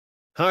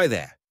Hi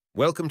there.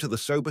 Welcome to the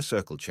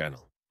SoberCircle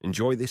channel.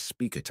 Enjoy this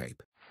speaker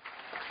tape.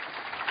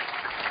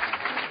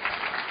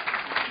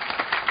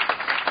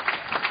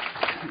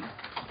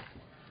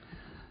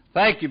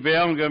 Thank you,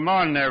 Bill, and good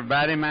morning,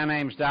 everybody. My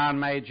name's Don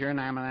Major, and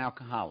I'm an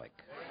alcoholic.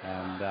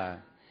 And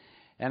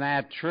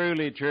I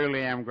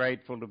truly am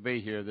grateful to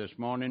be here this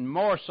morning,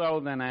 more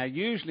so than I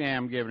usually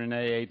am giving an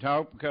AA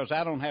talk, because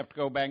I don't have to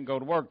go back and go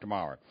to work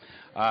tomorrow.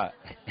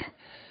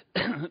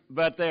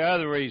 But there are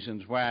other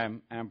reasons why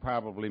I'm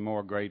probably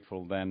more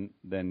grateful than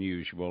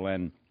usual.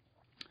 And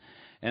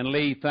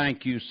Lee,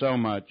 thank you so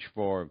much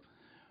for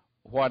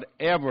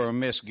whatever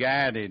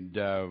misguided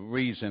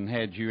reason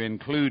had you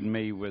include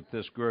me with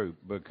this group,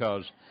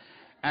 because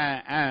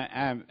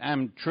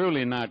I'm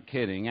truly not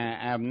kidding.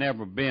 I've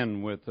never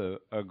been with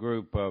a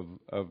group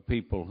of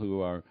people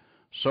who are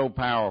so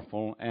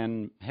powerful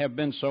and have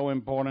been so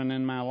important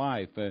in my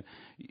life.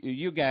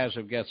 You guys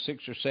have got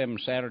 6 or 7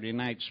 Saturday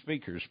night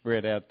speakers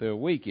spread out the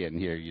weekend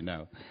here, you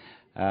know.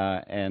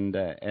 And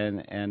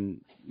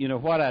you know,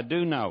 what I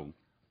do know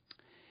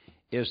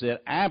is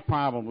that I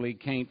probably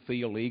can't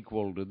feel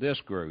equal to this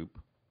group,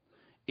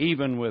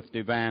 even with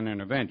divine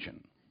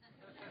intervention.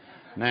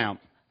 Now,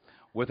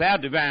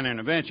 without divine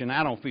intervention,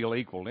 I don't feel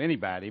equal to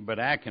anybody, but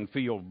I can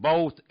feel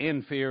both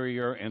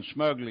inferior and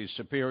smugly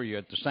superior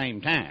at the same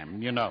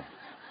time, you know.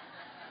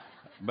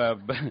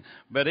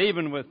 But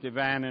even with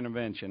divine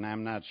intervention,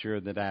 I'm not sure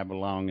that I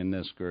belong in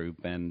this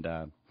group. And,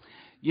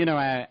 you know,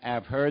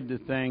 I've heard the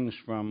things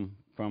from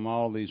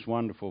all these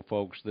wonderful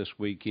folks this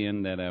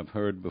weekend that I've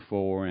heard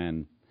before,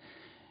 and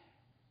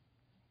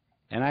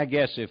I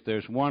guess if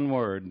there's one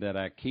word that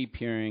I keep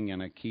hearing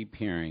and I keep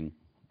hearing,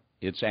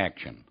 it's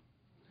action.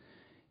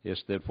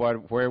 It's that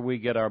where we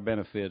get our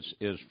benefits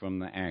is from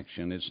the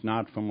action. It's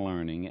not from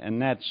learning,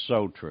 and that's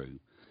so true.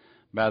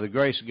 By the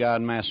grace of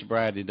God, my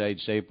sobriety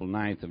date's April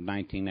 9th of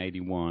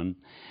 1981,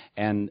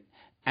 and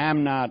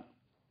I'm not,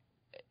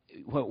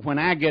 when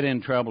I get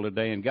in trouble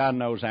today, and God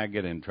knows I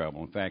get in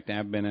trouble. In fact,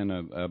 I've been in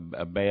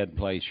a bad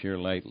place here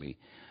lately.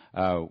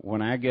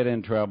 When I get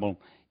in trouble,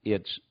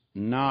 it's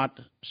not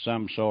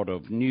some sort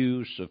of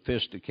new,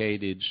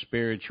 sophisticated,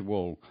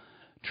 spiritual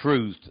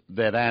truth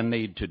that I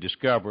need to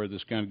discover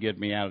that's going to get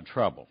me out of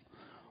trouble.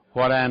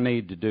 What I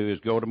need to do is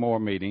go to more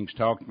meetings,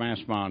 talk to my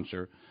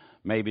sponsor,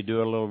 maybe do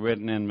a little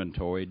written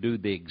inventory, do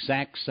the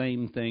exact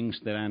same things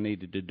that I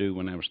needed to do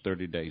when I was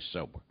 30 days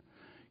sober.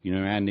 You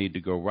know, I need to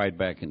go right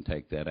back and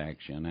take that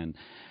action.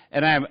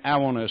 And I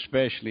want to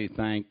especially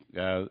thank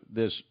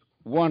this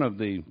one of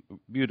the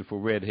beautiful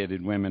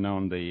red-headed women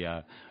on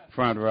the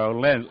front row,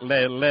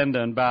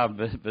 Linda and Bob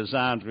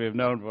Vazans. We've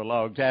known for a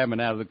long time,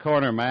 and out of the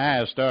corner of my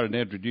eye, I started to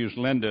introduce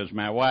Linda as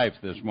my wife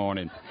this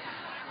morning.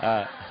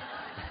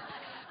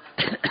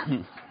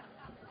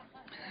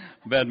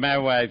 But my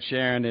wife,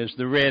 Sharon, is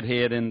the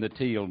redhead in the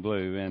teal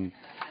blue. And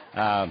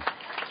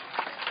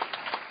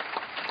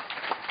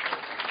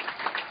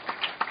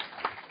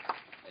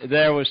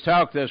there was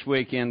talk this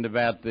weekend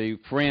about the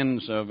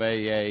friends of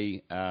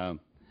AA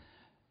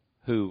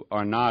who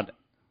are not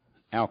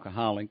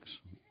alcoholics.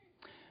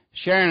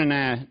 Sharon and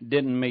I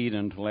didn't meet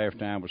until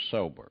after I was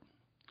sober.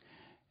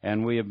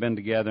 And we have been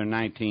together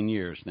 19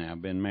 years now,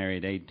 been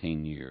married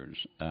 18 years.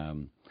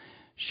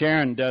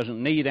 Sharon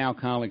doesn't need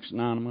Alcoholics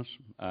Anonymous.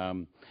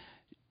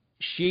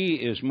 She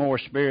is more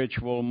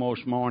spiritual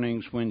most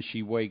mornings when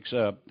she wakes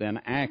up than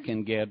I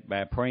can get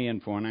by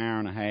praying for an hour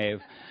and a half,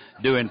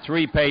 doing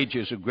 3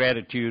 pages of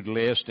gratitude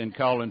list, and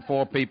calling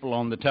 4 people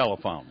on the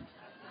telephone.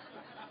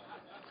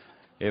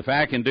 If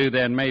I can do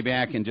that, maybe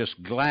I can just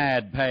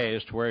glide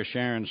past where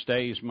Sharon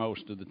stays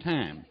most of the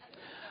time.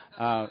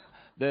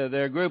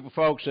 There are a group of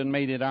folks that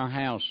meet at our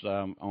house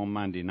on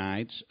Monday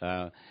nights,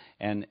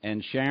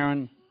 and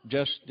Sharon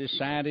just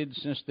decided,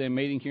 since they're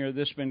meeting here,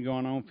 this has been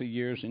going on for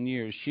years and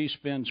years, she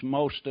spends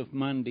most of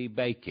Monday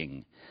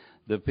baking.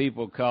 The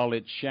people call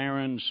it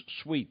Sharon's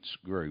Sweets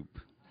Group.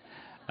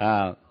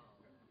 And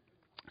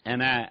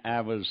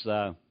I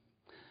was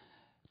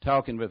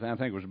talking with, I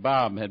think it was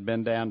Bob, had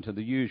been down to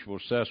the Usual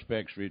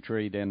Suspects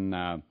retreat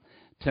in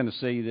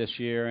Tennessee this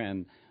year,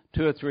 and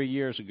 2 or 3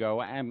 years ago,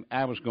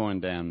 I was going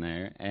down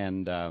there,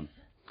 and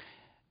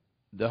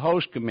the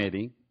host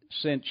committee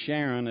sent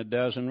Sharon a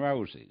dozen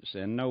roses,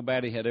 and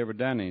nobody had ever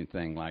done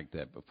anything like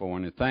that before.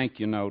 And a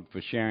thank you note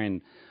for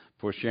sharing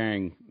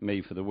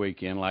me for the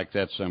weekend, like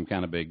that's some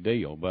kind of big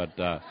deal. But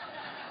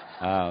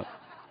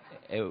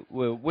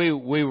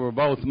we were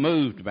both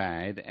moved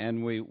by it,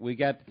 and we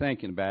got to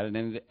thinking about it.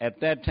 And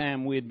at that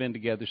time, we had been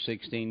together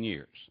 16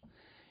 years,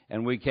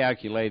 and we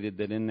calculated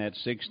that in that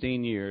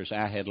 16 years,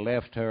 I had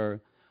left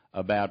her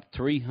about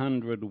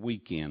 300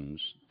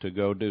 weekends to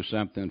go do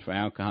something for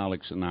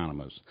Alcoholics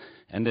Anonymous,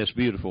 and this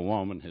beautiful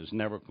woman has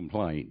never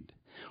complained,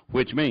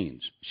 which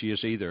means she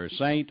is either a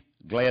saint,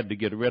 glad to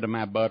get rid of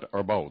my butt,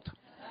 or both.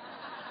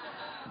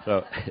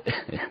 So,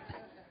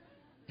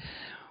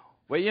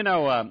 well, you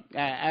know,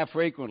 I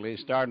frequently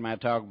start my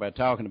talk by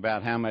talking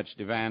about how much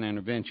divine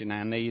intervention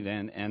I need,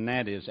 and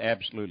that is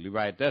absolutely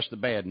right. That's the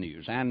bad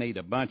news. I need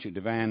a bunch of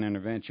divine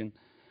intervention.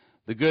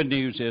 The good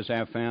news is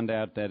I found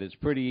out that it's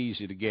pretty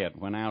easy to get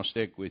when I'll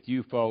stick with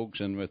you folks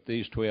and with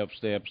these 12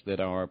 steps that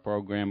are a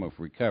program of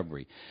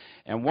recovery.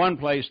 And one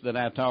place that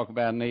I talk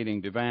about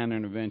needing divine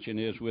intervention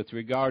is with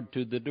regard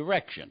to the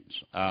directions.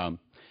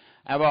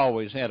 I've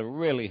always had a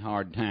really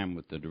hard time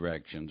with the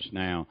directions.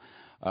 Now,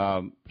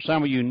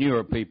 some of you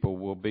newer people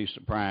will be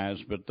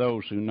surprised, but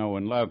those who know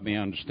and love me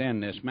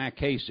understand this. My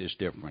case is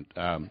different.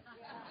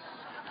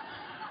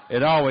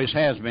 It always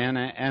has been,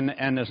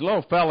 and there's a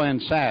little fella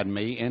inside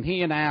me, and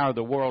he and I are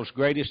the world's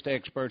greatest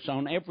experts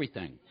on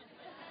everything.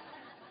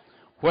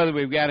 Whether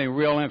we've got any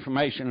real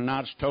information or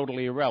not is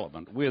totally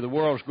irrelevant. We're the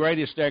world's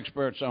greatest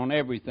experts on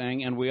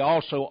everything, and we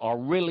also are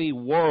really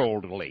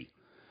worldly.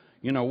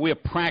 You know, we're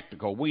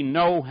practical. We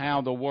know how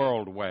the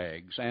world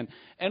wags,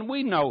 and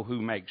we know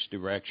who makes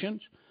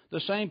directions. The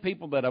same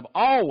people that have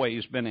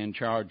always been in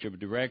charge of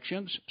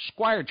directions,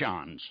 Squire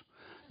Johns.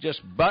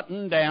 Just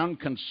button-down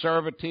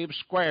conservative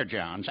Square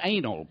Johns,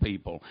 anal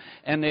people.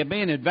 And they're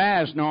being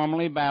advised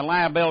normally by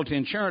liability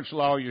insurance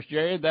lawyers,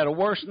 Jerry, that are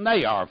worse than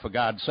they are, for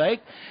God's sake.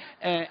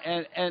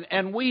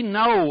 And we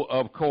know,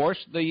 of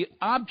course, the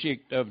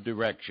object of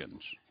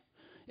directions.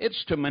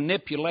 It's to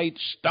manipulate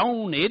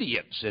stone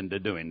idiots into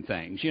doing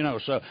things, you know.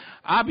 So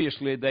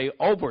obviously they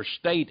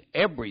overstate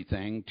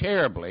everything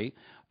terribly.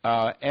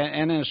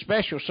 And in a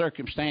special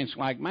circumstance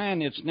like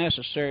mine, it's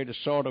necessary to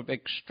sort of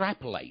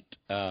extrapolate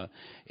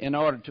in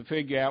order to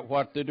figure out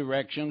what the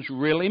directions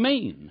really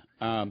mean.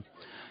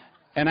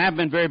 And I've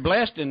been very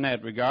blessed in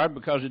that regard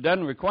because it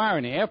doesn't require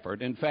any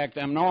effort. In fact,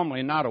 I'm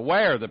normally not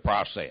aware of the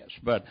process.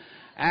 But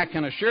I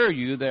can assure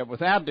you that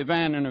without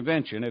divine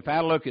intervention, if I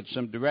look at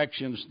some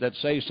directions that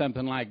say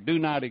something like, do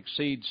not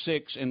exceed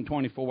 6 in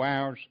 24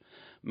 hours,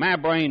 my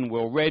brain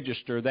will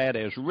register that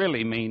as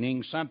really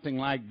meaning something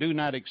like do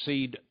not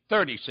exceed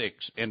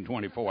 36 in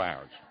 24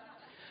 hours.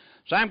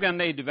 So I'm going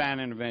to need divine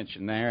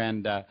intervention there,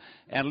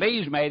 and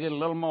Lee's made it a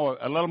little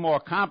more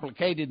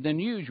complicated than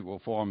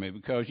usual for me,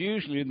 because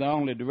usually the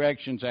only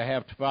directions I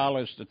have to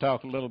follow is to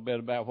talk a little bit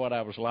about what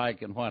I was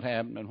like and what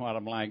happened and what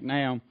I'm like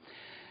now.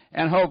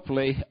 And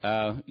hopefully,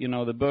 you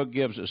know, the book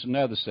gives us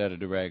another set of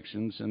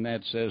directions, and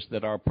that says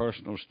that our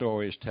personal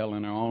stories tell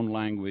in our own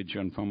language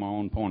and from our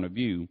own point of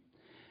view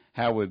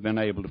how we've been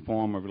able to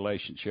form a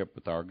relationship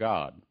with our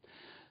God.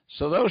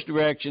 So those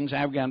directions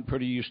I've gotten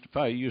pretty used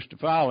to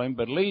following,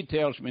 but Lee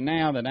tells me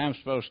now that I'm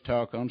supposed to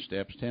talk on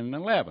steps 10 and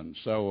 11.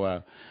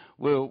 So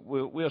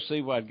we'll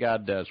see what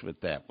God does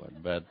with that one.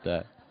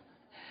 But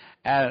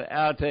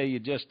I'll tell you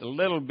just a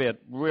little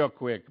bit real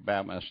quick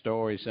about my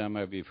story. Some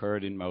of you have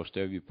heard it, most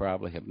of you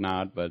probably have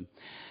not, but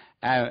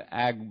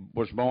I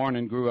was born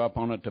and grew up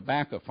on a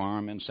tobacco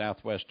farm in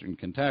southwestern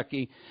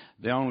Kentucky.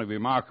 The only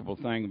remarkable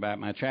thing about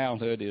my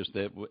childhood is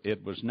that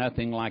it was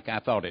nothing like I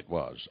thought it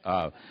was.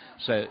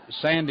 So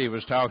Sandy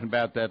was talking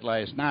about that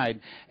last night,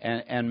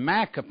 and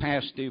my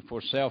capacity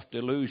for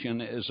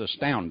self-delusion is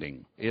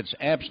astounding. It's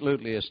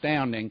absolutely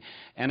astounding,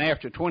 and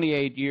after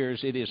 28 years,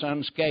 it is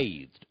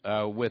unscathed.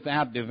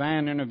 Without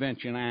divine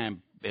intervention, I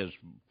am as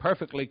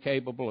perfectly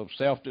capable of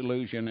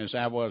self-delusion as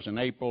I was in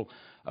April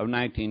of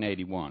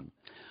 1981.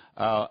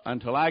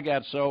 Until I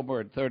got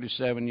sober at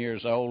 37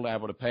 years old, I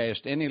would have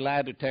passed any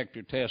lie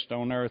detector test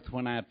on earth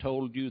when I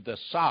told you the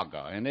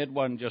saga. And it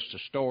wasn't just a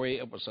story,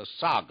 it was a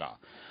saga.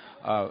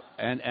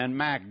 And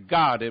my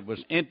God, it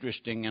was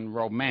interesting and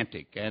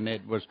romantic. And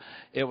it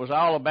was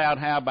all about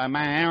how by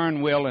my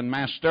iron will and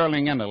my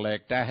sterling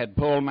intellect, I had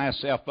pulled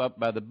myself up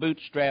by the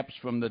bootstraps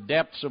from the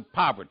depths of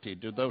poverty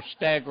to those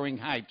staggering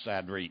heights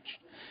I'd reached.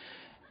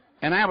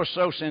 And I was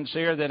so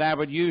sincere that I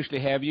would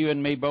usually have you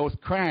and me both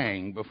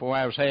crying before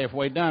I was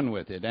halfway done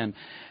with it. And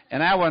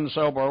I wasn't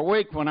sober a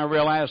week when I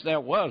realized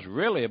that was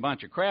really a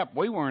bunch of crap.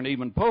 We weren't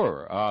even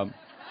poor.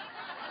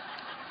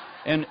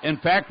 In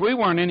fact, we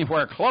weren't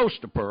anywhere close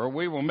to poor.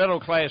 We were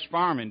middle-class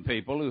farming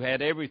people who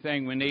had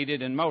everything we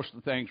needed and most of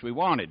the things we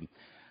wanted.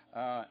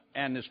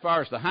 And as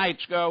far as the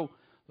heights go,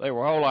 they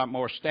were a whole lot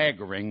more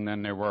staggering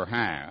than they were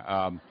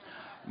high.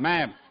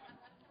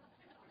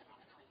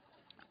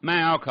 My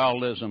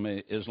alcoholism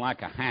is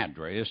like a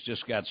hydra. It's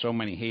just got so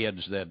many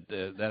heads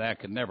that I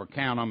could never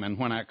count them, and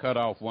when I cut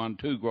off one,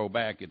 two grow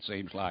back, it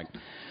seems like.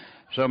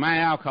 So my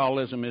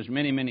alcoholism is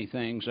many, many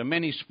things,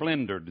 many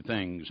splendored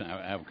things,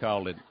 I've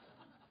called it.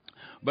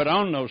 But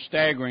on those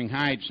staggering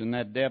heights and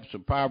that depths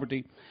of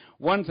poverty,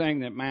 one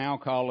thing that my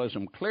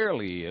alcoholism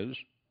clearly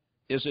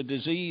is a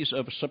disease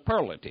of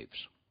superlatives.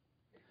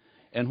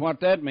 And what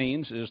that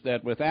means is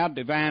that without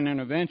divine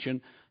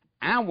intervention,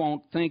 I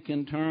won't think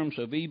in terms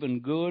of even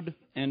good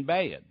and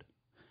bad.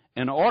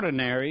 And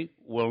ordinary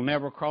will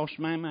never cross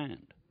my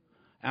mind.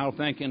 I'll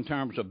think in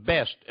terms of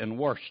best and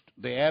worst,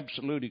 the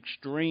absolute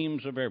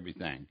extremes of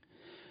everything.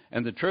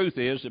 And the truth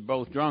is that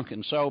both drunk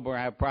and sober,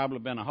 I've probably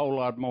been a whole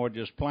lot more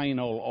just plain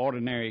old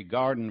ordinary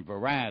garden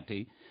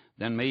variety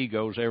than my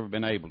ego's ever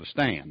been able to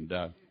stand.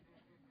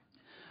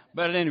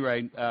 But at any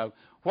rate,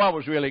 what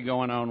was really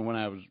going on when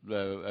I was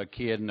a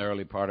kid in the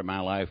early part of my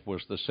life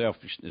was the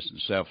selfishness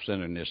and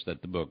self-centeredness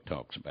that the book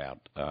talks about.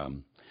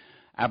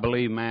 I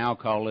believe my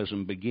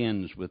alcoholism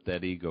begins with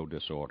that ego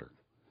disorder.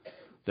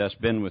 that's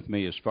been with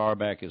me as far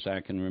back as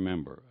I can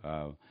remember.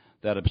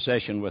 That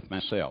obsession with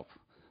myself,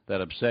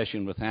 that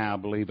obsession with how I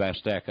believe I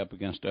stack up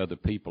against other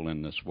people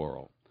in this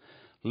world.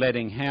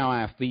 Letting how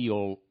I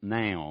feel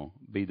now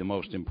be the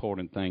most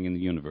important thing in the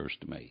universe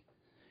to me.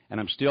 And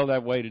I'm still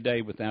that way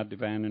today without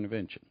divine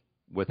intervention.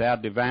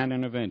 Without divine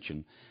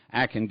intervention,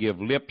 I can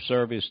give lip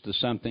service to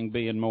something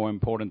being more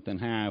important than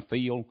how I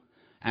feel.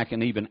 I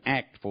can even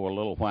act for a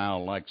little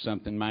while like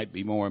something might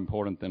be more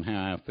important than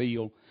how I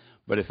feel.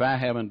 But if I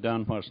haven't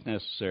done what's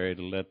necessary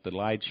to let the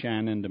light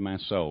shine into my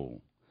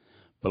soul,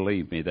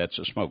 believe me, that's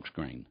a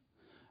smokescreen.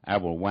 I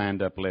will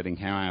wind up letting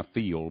how I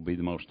feel be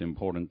the most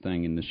important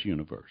thing in this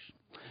universe.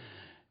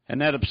 And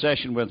that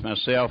obsession with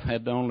myself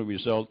had the only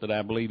result that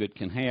I believe it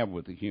can have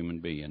with a human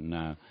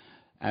being.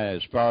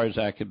 As far as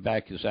I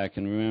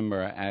can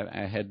remember,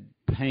 I had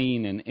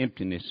pain and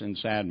emptiness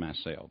inside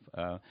myself.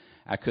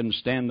 I couldn't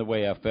stand the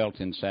way I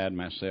felt inside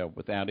myself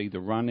without either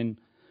running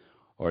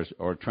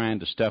or trying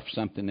to stuff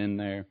something in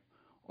there,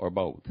 or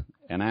both.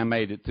 And I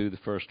made it through the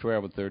first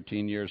 12 or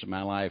 13 years of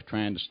my life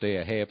trying to stay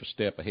a half a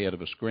step ahead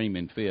of a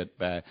screaming fit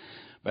by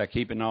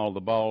keeping all the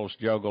balls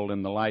juggled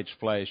and the lights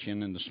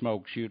flashing and the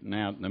smoke shooting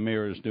out and the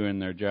mirrors doing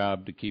their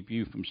job to keep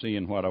you from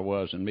seeing what I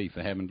was and me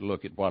for having to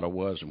look at what I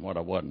was and what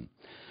I wasn't.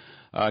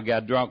 I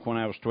got drunk when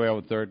I was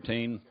 12 or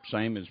 13,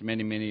 same as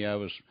many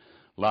of us.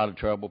 A lot of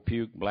trouble,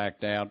 puked,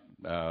 blacked out,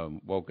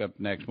 woke up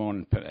the next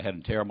morning, had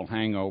a terrible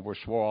hangover,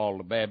 swore all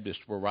the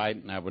Baptists were right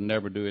and I would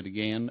never do it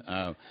again.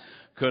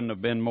 Couldn't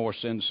have been more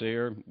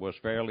sincere, was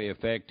fairly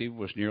effective,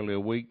 was nearly a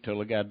week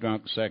till I got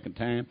drunk the second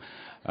time.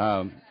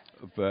 And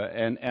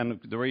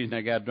the reason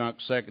I got drunk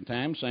the second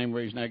time, same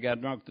reason I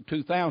got drunk the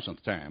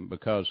 2000th time,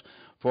 because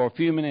for a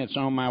few minutes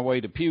on my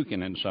way to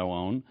puking and so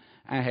on,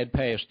 I had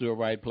passed through a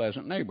right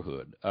pleasant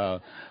neighborhood.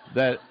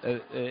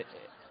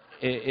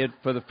 It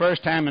for the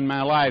first time in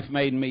my life,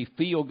 made me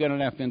feel good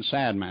enough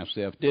inside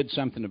myself, did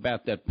something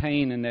about that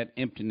pain and that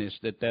emptiness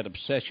that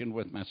obsession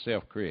with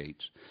myself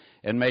creates,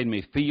 and made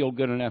me feel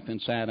good enough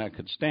inside I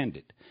could stand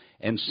it.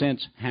 And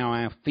since how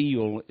I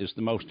feel is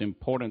the most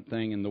important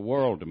thing in the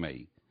world to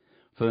me,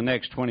 for the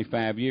next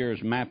 25 years,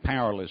 my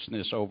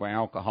powerlessness over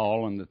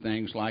alcohol and the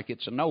things like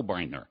it's a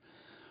no-brainer.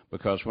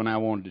 Because when I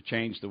wanted to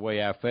change the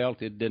way I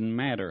felt, it didn't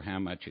matter how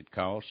much it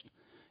cost,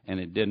 and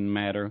it didn't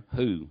matter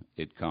who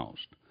it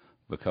cost,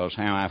 because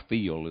how I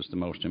feel is the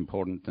most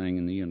important thing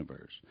in the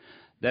universe.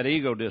 That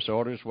ego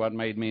disorder is what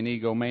made me an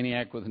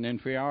egomaniac with an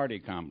inferiority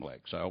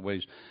complex. I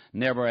was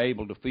never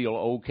able to feel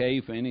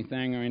okay for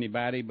anything or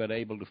anybody, but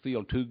able to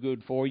feel too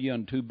good for you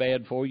and too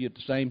bad for you at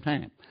the same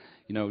time.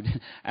 You know,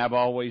 I've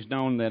always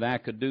known that I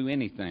could do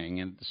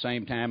anything, and at the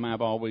same time I've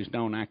always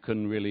known I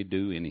couldn't really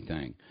do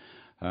anything.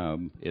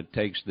 It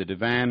takes the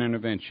divine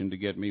intervention to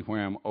get me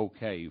where I'm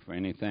okay for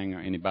anything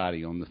or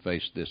anybody on the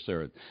face of this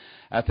earth.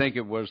 I think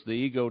it was the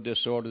ego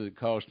disorder that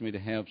caused me to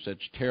have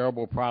such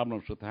terrible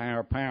problems with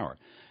higher power.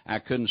 I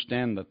couldn't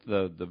stand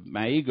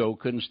my ego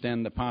couldn't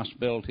stand the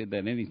possibility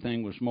that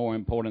anything was more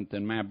important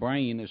than my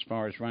brain as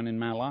far as running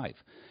my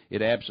life.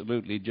 It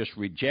absolutely just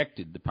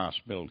rejected the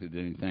possibility that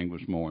anything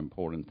was more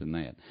important than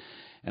that.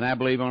 And I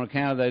believe on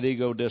account of that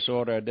ego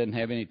disorder, I didn't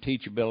have any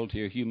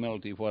teachability or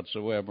humility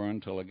whatsoever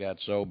until I got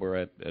sober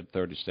at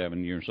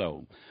 37 years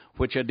old,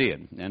 which I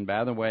did. And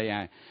by the way,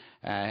 I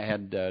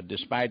had,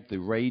 despite the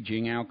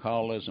raging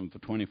alcoholism for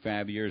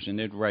 25 years, and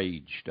it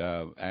raged,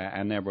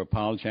 I never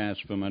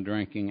apologized for my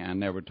drinking. I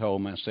never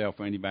told myself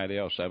or anybody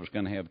else I was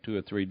going to have 2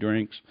 or 3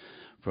 drinks.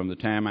 From the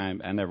time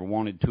I never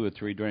wanted 2 or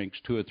 3 drinks,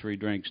 2 or 3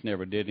 drinks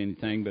never did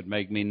anything but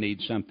make me need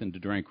something to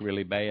drink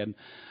really bad.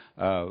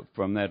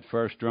 From that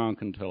first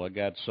drunk until I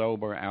got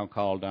sober,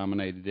 alcohol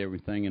dominated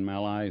everything in my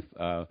life.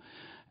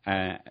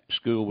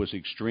 School was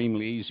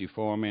extremely easy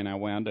for me, and I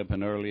wound up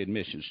an early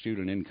admission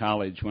student in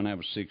college when I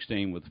was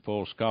 16 with a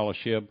full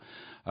scholarship.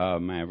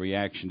 My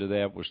reaction to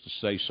that was to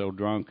stay so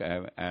drunk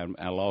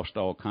I lost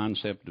all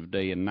concept of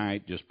day and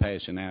night, just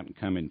passing out and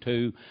coming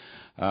to.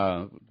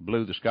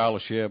 Blew the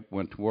scholarship,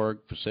 went to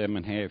work for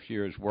 7.5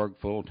 years,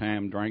 worked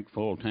full-time, drank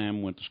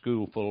full-time, went to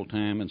school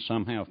full-time, and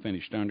somehow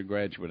finished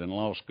undergraduate in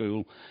law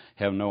school.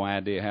 Have no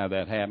idea how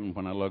that happened.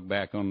 When I look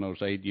back on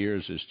those 8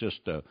 years, it's just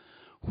a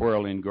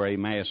whirling gray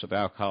mass of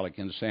alcoholic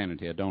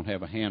insanity. I don't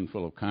have a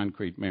handful of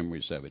concrete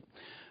memories of it.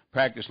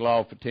 Practiced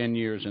law for 10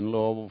 years in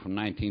Louisville from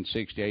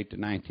 1968 to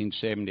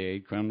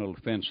 1978, criminal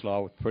defense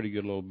law with a pretty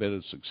good little bit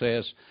of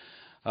success.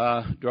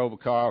 Drove a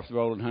car off the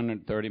road at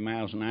 130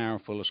 miles an hour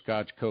full of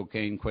scotch,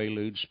 cocaine,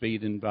 quaaludes,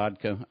 speed, and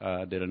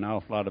vodka. Did an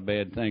awful lot of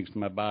bad things to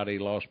my body,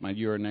 lost my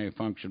urinary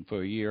function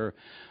for a year.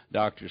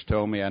 Doctors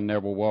told me I'd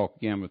never walk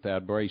again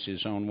without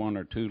braces on 1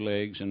 or 2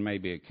 legs and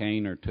maybe a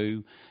cane or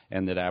 2,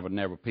 and that I would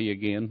never pee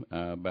again.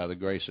 By the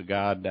grace of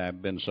God,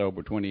 I've been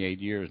sober 28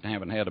 years and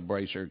haven't had a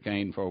brace or a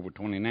cane for over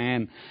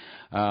 29.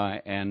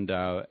 And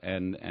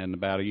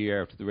about a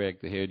year after the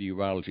wreck, the head of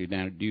urology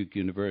down at Duke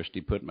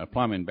University put my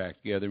plumbing back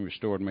together and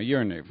restored my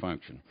urinary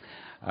function.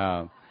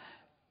 While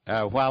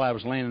I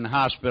was laying in the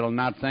hospital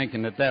not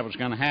thinking that was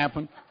going to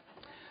happen,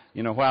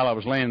 You know, while I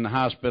was laying in the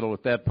hospital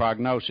with that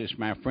prognosis,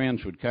 my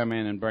friends would come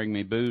in and bring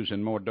me booze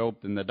and more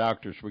dope than the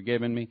doctors were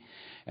giving me.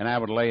 And I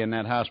would lay in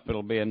that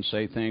hospital bed and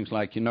say things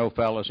like, you know,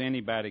 fellas,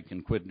 anybody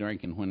can quit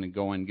drinking when the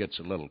going gets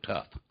a little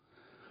tough.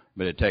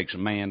 But it takes a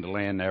man to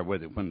lay in there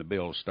with it when the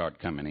bills start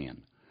coming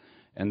in.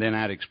 And then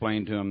I'd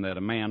explain to them that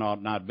a man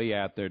ought not be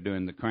out there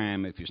doing the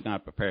crime if he's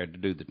not prepared to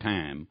do the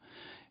time.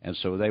 And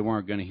so they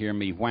weren't going to hear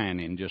me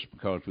whining just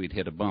because we'd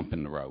hit a bump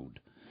in the road.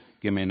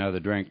 Give me another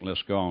drink,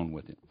 let's go on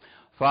with it.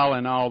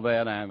 Following all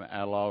that,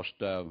 I lost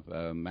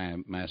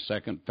my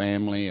second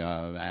family.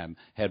 I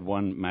had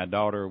one. My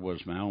daughter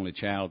was my only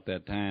child at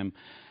that time.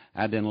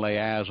 I didn't lay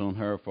eyes on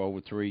her for over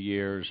 3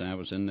 years. I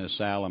was in the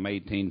asylum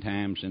 18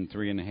 times in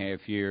 3.5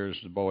 years.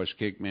 The boys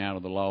kicked me out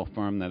of the law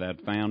firm that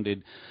I'd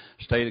founded.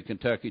 State of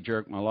Kentucky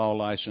jerked my law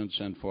license,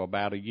 and for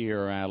about a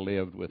year I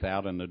lived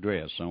without an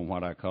address on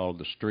what I called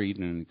the street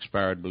and an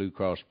expired Blue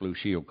Cross Blue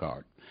Shield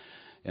card.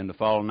 In the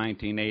fall of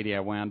 1980, I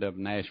wound up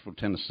in Nashville,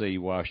 Tennessee,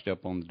 washed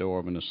up on the door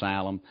of an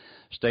asylum.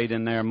 Stayed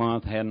in there a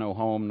month, had no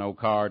home, no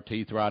car,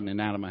 teeth rotting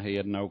out of my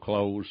head, no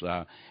clothes.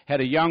 Had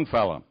a young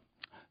fellow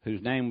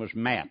whose name was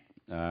Matt,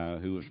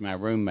 who was my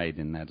roommate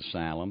in that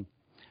asylum.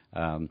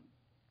 I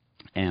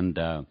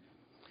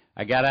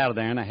got out of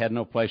there, and I had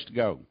no place to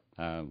go.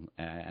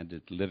 I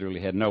just literally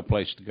had no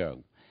place to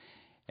go.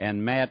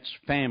 And Matt's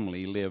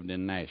family lived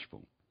in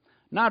Nashville.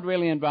 Not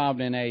really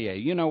involved in AA.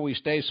 You know, we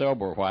stay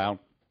sober a while,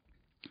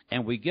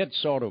 and we get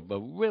sort of a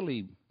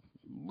really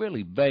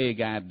vague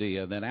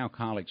idea that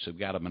alcoholics have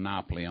got a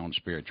monopoly on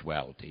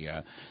spirituality.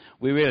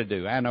 We really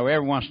do. I know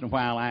every once in a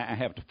while I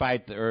have to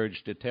fight the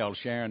urge to tell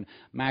Sharon,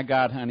 my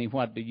God, honey,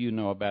 what do you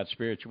know about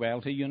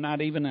spirituality? You're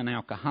not even an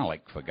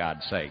alcoholic, for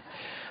God's sake.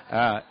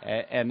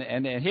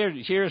 And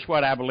here's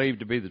what I believe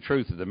to be the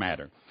truth of the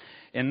matter.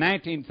 In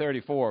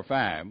 1934 or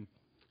 5,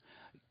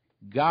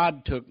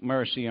 God took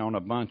mercy on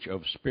a bunch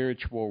of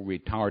spiritual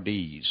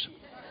retardees.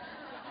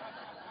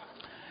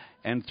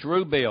 And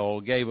through Bill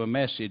gave a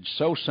message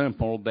so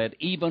simple that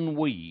even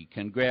we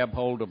can grab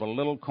hold of a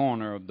little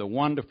corner of the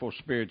wonderful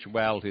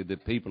spirituality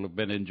that people have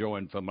been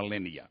enjoying for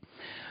millennia.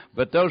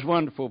 But those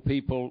wonderful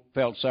people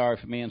felt sorry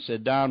for me and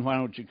said, Don, why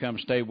don't you come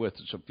stay with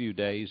us a few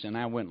days? And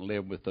I went and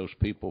lived with those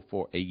people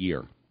for a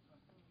year.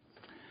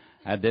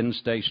 I didn't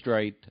stay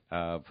straight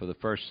for the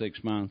first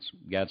 6 months.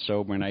 Got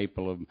sober in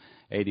April of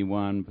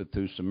 81, but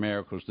through some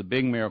miracles. The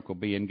big miracle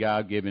being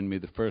God giving me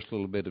the first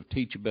little bit of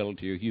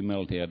teachability or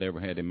humility I'd ever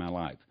had in my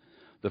life.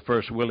 The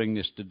first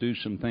willingness to do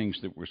some things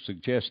that were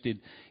suggested,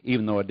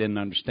 even though I didn't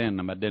understand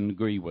them, I didn't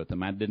agree with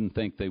them, I didn't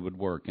think they would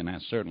work, and I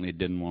certainly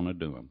didn't want to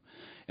do them.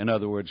 In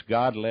other words,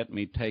 God let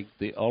me take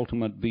the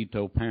ultimate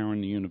veto power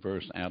in the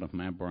universe out of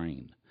my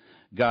brain.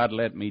 God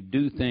let me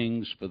do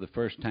things for the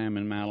first time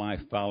in my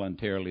life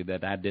voluntarily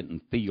that I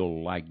didn't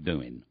feel like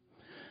doing.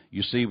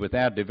 You see,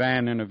 without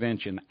divine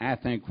intervention, I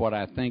think what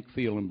I think,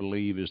 feel, and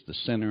believe is the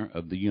center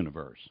of the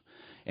universe.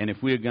 And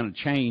if we're going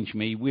to change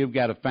me, we've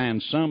got to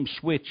find some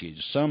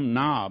switches, some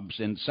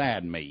knobs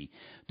inside me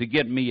to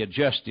get me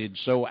adjusted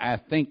so I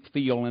think,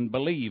 feel, and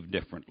believe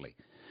differently.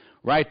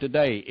 Right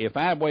today, if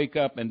I wake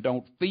up and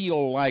don't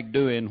feel like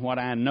doing what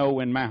I know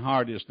in my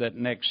heart is that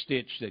next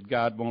stitch that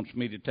God wants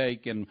me to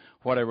take in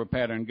whatever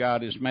pattern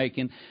God is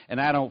making, and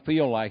I don't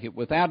feel like it,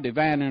 without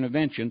divine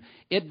intervention,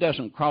 it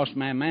doesn't cross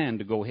my mind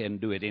to go ahead and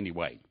do it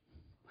anyway.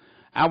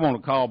 I want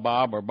to call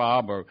Bob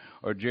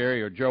or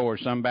Jerry or Joe or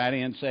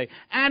somebody and say,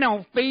 I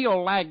don't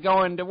feel like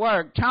going to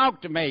work.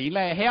 Talk to me.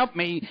 Help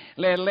me.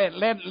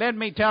 Let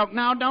me talk.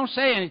 No, don't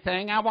say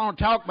anything. I want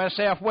to talk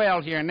myself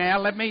well here now.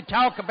 Let me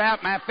talk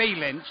about my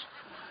feelings.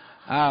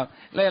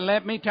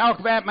 Let me talk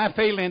about my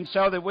feelings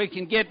so that we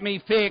can get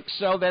me fixed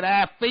so that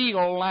I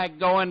feel like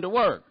going to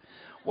work.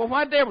 Well,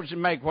 what difference does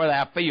it make whether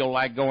I feel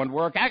like going to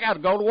work? I got to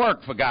go to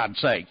work, for God's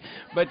sake.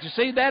 But you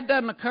see, that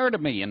doesn't occur to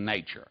me in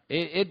nature.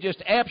 It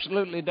just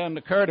absolutely doesn't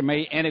occur to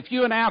me. And if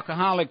you're an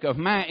alcoholic of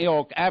my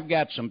ilk, I've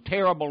got some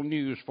terrible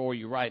news for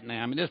you right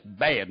now. I mean, this is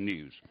bad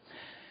news.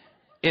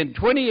 In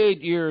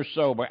 28 years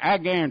sober, I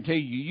guarantee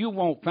you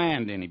won't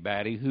find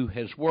anybody who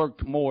has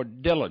worked more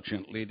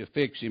diligently to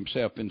fix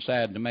himself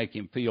inside to make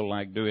him feel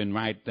like doing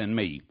right than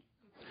me.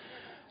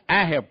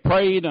 I have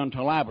prayed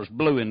until I was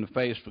blue in the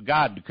face for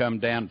God to come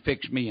down and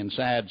fix me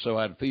inside so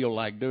I'd feel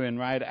like doing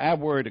right. I've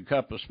worried a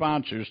couple of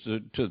sponsors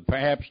to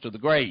perhaps to the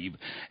grave,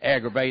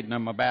 aggravating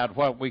them about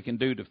what we can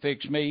do to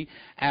fix me.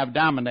 I've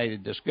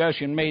dominated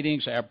discussion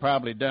meetings. I've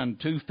probably done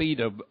 2 feet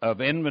of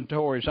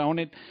inventories on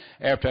it.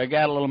 After I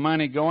got a little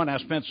money going, I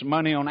spent some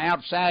money on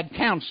outside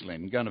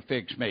counseling going to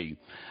fix me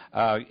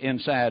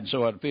inside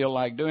so I'd feel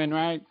like doing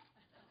right.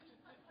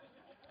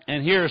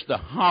 And here's the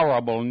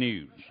horrible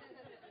news.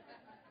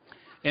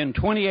 In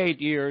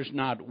 28 years,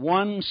 not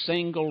one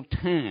single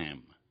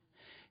time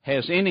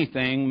has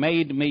anything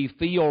made me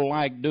feel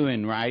like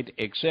doing right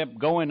except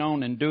going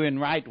on and doing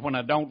right when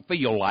I don't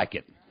feel like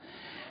it.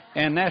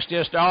 And that's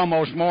just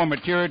almost more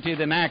maturity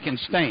than I can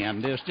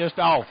stand. It's just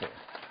awful.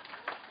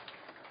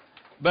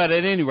 But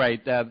at any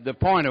rate, the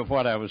point of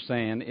what I was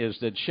saying is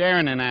that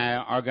Sharon and I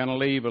are going to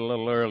leave a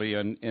little early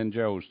in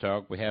Joe's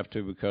talk. We have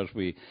to because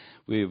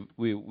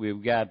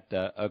we've got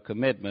a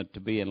commitment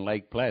to be in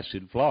Lake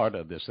Placid,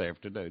 Florida this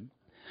afternoon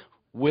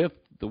with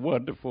the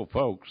wonderful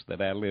folks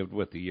that I lived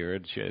with a year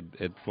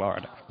in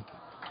Florida.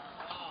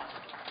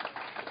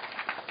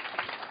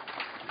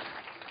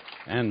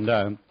 And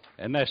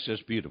that's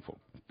just beautiful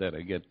that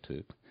I get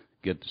to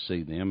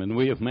see them. And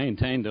we have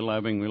maintained a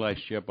loving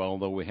relationship,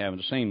 although we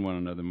haven't seen one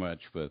another much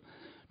for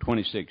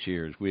 26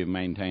 years. We have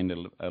maintained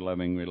a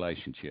loving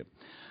relationship.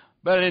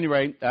 But at any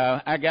rate,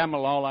 I got my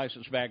law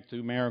license back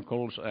through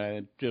miracles,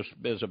 just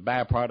as a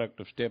byproduct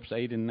of steps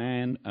 8 and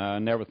 9.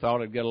 Never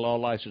thought I'd get a law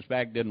license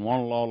back. Didn't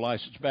want a law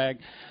license back.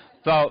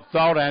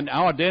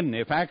 I didn't.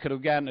 If I could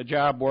have gotten a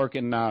job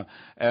working at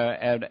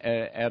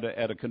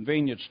a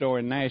convenience store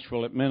in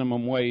Nashville at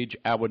minimum wage,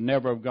 I would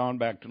never have gone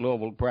back to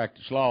Louisville to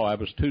practice law. I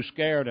was too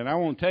scared, and I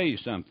want to tell you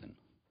something.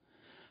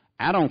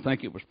 I don't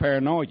think it was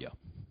paranoia.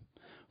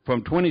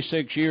 From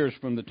 26 years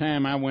from the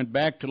time I went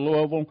back to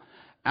Louisville,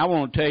 I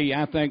want to tell you,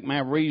 I think my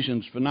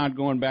reasons for not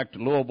going back to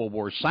Louisville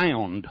were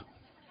sound.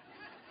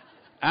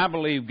 I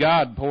believe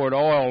God poured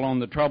oil on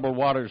the troubled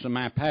waters of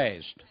my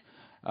past.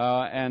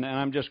 And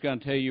I'm just going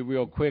to tell you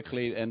real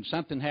quickly, and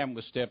something happened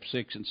with step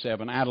 6 and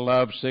 7. I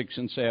love 6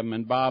 and 7,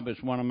 and Bob is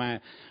one of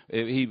my,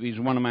 he's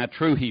one of my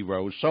true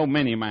heroes. So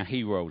many of my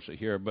heroes are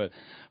here, but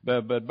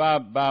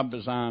Bob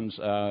Bazan's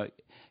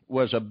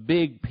was a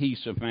big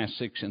piece of my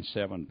 6 and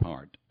 7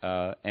 part.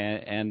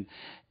 And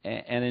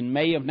in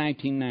May of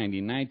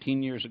 1990,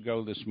 19 years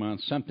ago this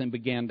month, something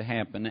began to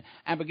happen.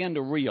 I began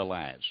to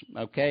realize,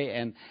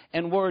 okay,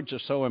 and words are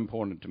so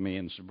important to me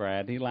in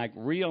sobriety, like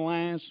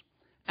realize.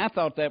 I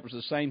thought that was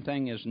the same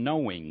thing as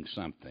knowing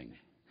something.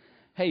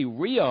 Hey,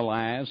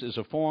 realize is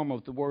a form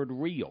of the word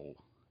real.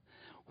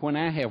 When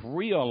I have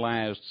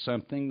realized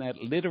something, that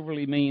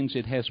literally means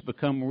it has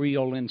become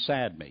real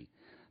inside me.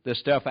 The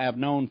stuff I've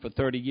known for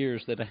 30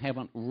 years that I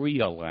haven't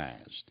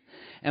realized.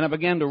 And I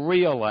began to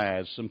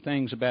realize some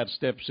things about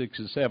step 6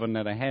 and 7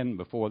 that I hadn't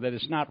before, that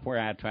it's not where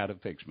I try to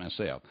fix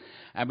myself.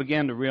 I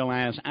began to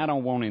realize I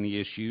don't want any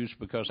issues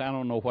because I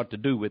don't know what to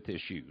do with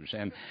issues.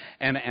 And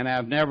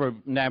I've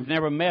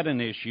never met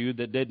an issue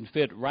that didn't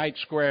fit right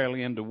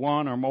squarely into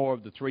one or more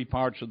of the 3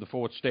 parts of the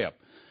 4th step.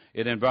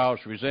 It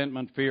involves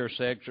resentment, fear,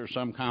 sex, or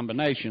some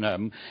combination of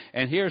them.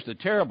 And here's the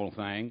terrible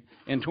thing.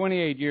 In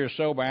 28 years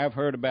sober, I've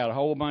heard about a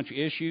whole bunch of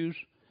issues,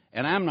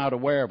 and I'm not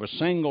aware of a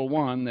single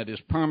one that is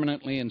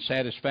permanently and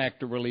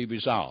satisfactorily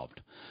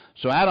resolved.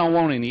 So I don't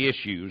want any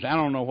issues. I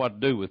don't know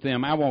what to do with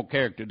them. I want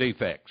character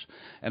defects.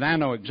 And I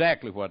know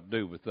exactly what to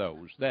do with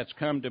those. That's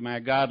come to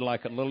my God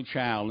like a little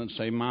child and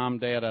say, Mom,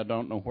 Dad, I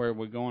don't know where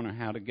we're going or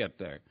how to get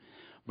there.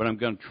 But I'm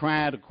going to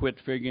try to quit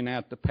figuring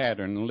out the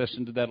pattern and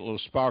listen to that little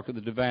spark of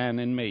the divine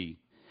in me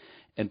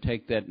and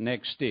take that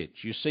next stitch.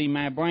 You see,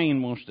 my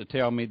brain wants to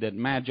tell me that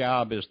my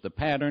job is the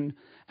pattern.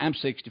 I'm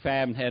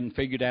 65 and hadn't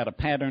figured out a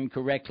pattern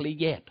correctly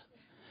yet.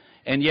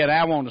 And yet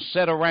I want to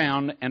sit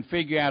around and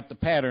figure out the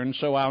pattern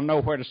so I'll know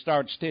where to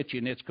start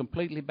stitching. It's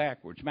completely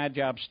backwards. My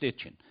job's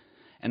stitching.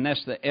 And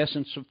that's the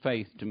essence of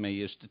faith to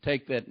me, is to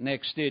take that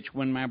next stitch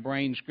when my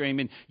brain's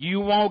screaming,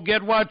 you won't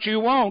get what you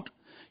want.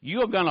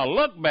 You're going to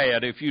look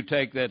bad if you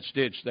take that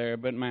stitch there,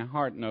 but my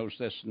heart knows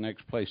that's the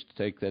next place to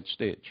take that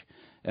stitch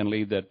and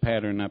leave that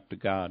pattern up to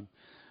God.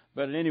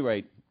 But at any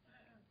rate,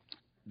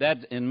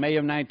 that in May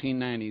of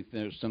 1990,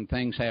 there's some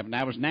things happened.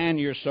 I was 9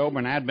 years sober,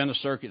 and I'd been a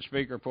circuit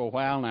speaker for a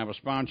while, and I was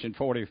sponsoring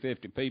 40 or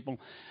 50 people,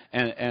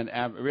 and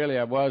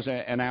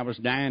I was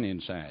dying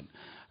inside.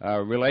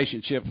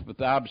 Relationships with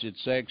the opposite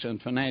sex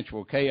and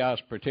financial chaos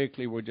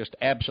particularly were just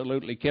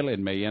absolutely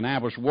killing me, and I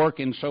was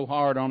working so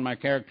hard on my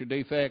character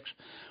defects.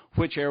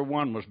 Whichever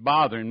one was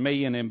bothering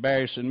me and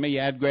embarrassing me,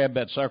 I'd grab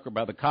that sucker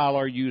by the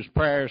collar, use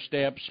prayer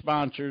steps,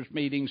 sponsors,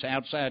 meetings,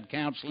 outside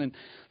counseling,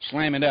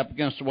 slam it up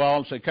against the wall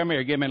and say, come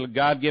here,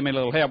 God, give me a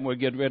little help, and we'll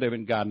get rid of it,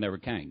 and God never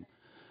came.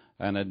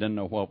 And I didn't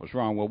know what was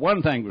wrong. Well,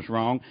 one thing was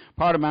wrong.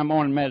 Part of my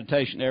morning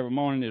meditation every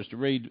morning is to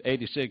read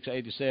 86,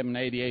 87,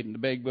 88 in the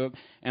big book,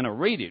 and I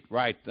read it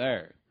right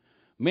there.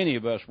 Many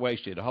of us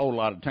wasted a whole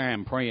lot of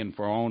time praying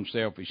for our own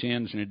selfish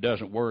ends, and it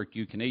doesn't work.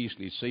 You can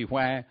easily see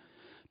why.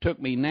 Took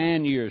me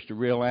 9 years to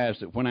realize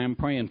that when I'm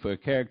praying for a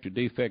character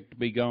defect to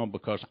be gone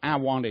because I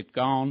want it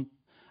gone,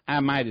 I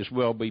might as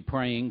well be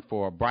praying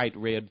for a bright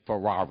red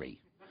Ferrari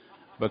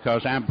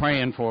because I'm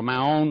praying for my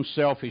own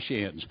selfish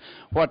ends.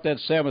 What that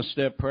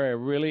 7-step prayer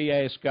really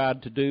asks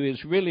God to do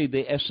is really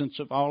the essence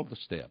of all the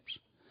steps,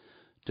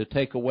 to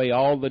take away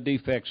all the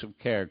defects of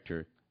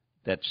character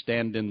that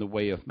stand in the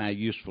way of my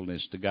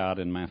usefulness to God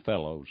and my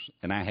fellows,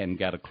 and I hadn't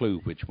got a clue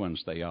which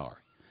ones they are.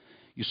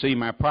 You see,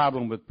 my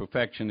problem with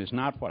perfection is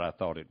not what I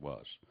thought it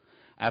was.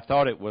 I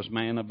thought it was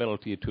my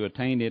inability to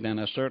attain it,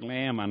 and I certainly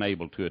am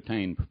unable to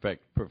attain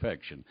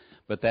perfection.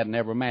 But that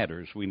never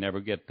matters. We never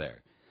get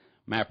there.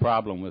 My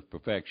problem with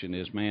perfection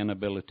is my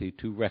inability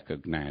to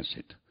recognize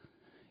it.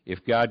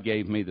 If God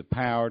gave me the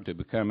power to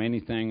become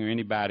anything or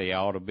anybody I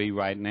ought to be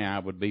right now, I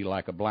would be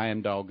like a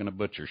blind dog in a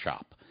butcher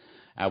shop.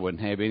 I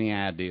wouldn't have any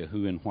idea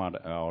who and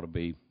what I ought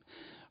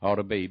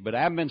to be. But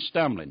I've been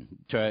stumbling,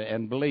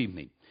 and believe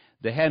me,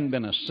 there hadn't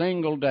been a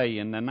single day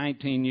in the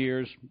 19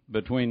 years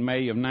between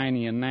May of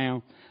 90 and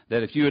now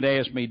that if you had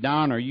asked me,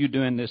 Don, are you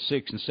doing this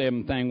 6 and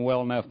 7 thing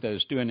well enough that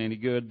it's doing any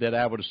good, that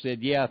I would have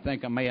said, yeah, I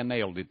think I may have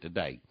nailed it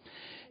today.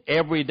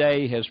 Every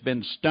day has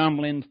been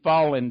stumbling,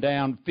 falling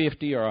down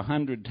 50 or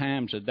 100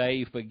 times a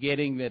day,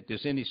 forgetting that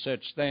there's any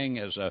such thing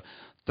as a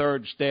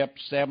 3rd step,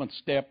 7th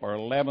step, or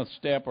 11th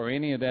step, or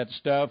any of that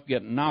stuff,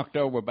 getting knocked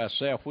over by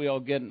self-will,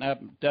 getting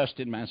up,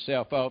 dusting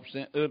myself off,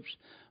 saying, oops,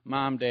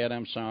 Mom, Dad,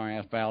 I'm sorry,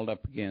 I fouled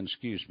up again,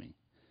 excuse me.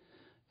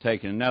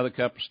 Taking another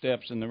couple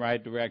steps in the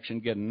right direction,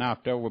 getting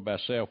knocked over by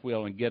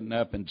self-will, and getting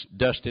up and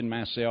dusting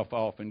myself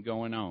off and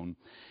going on.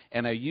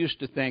 And I used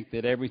to think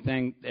that every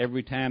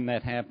time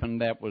that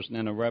happened, that was an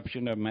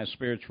interruption of my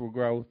spiritual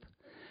growth.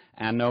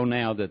 I know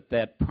now that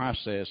that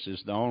process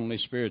is the only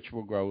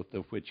spiritual growth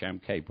of which I'm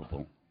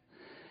capable.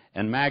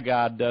 And my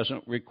God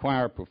doesn't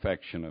require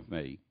perfection of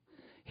me.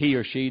 He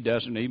or she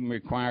doesn't even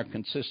require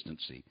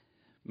consistency.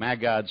 My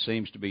God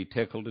seems to be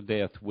tickled to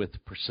death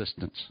with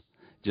persistence,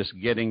 just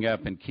getting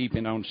up and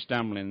keeping on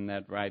stumbling in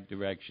that right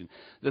direction.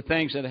 The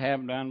things that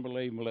happened are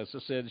unbelievable. As I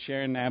said,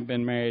 Sharon and I have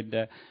been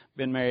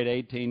married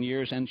 18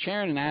 years, and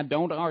Sharon and I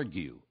don't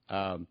argue.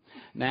 Now,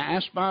 I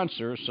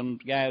sponsor some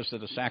guys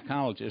that are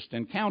psychologists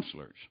and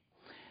counselors,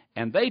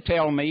 and they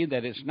tell me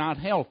that it's not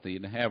healthy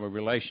to have a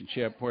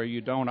relationship where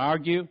you don't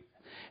argue.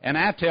 And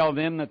I tell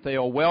them that they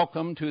are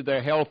welcome to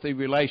their healthy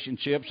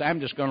relationships.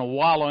 I'm just going to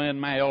wallow in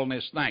my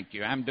illness, thank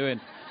you. I'm doing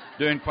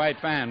quite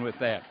fine with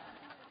that.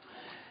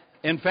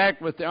 In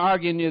fact, with the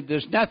arguing,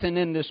 there's nothing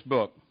in this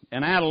book,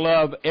 and I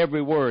love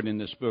every word in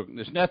this book.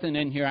 There's nothing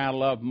in here I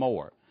love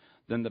more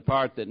than the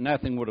part that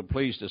nothing would have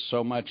pleased us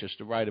so much as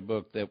to write a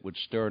book that would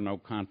stir no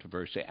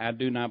controversy. I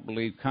do not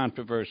believe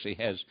controversy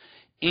has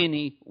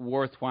any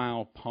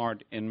worthwhile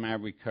part in my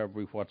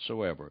recovery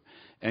whatsoever.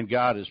 And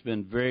God has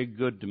been very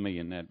good to me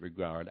in that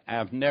regard.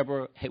 I've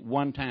never at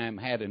one time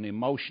had an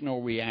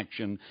emotional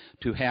reaction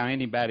to how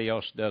anybody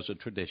else does a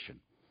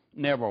tradition.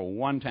 Never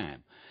one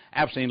time.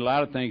 I've seen a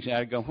lot of things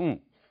I go,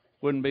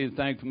 wouldn't be the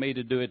thing for me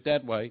to do it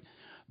that way.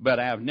 But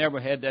I've never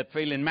had that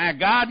feeling, my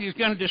God, he's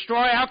going to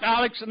destroy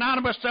Alcoholics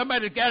Anonymous.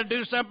 Somebody's got to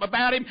do something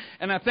about him.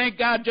 And I think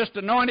God just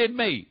anointed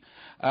me.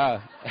 I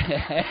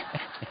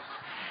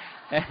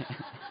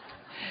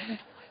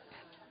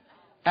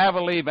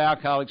believe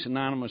Alcoholics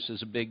Anonymous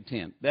is a big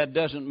tent. That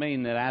doesn't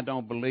mean that I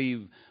don't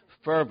believe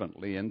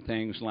fervently in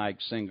things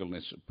like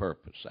singleness of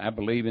purpose. I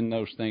believe in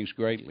those things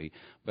greatly,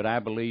 but I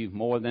believe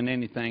more than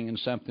anything in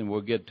something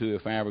we'll get to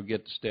if I ever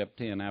get to step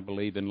 10. I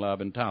believe in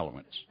love and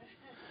tolerance.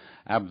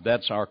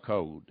 That's our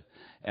code.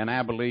 And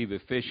I believe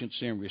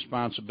efficiency and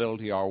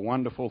responsibility are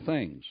wonderful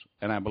things,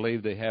 and I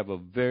believe they have a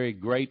very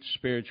great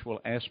spiritual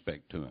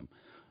aspect to them.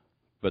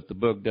 But the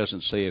book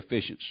doesn't say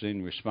efficiency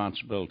and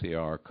responsibility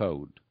are our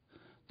code.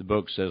 The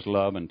book says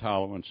love and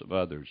tolerance of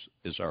others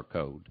is our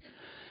code.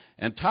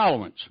 And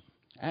tolerance,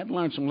 I had to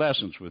learn some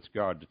lessons with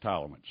regard to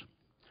tolerance.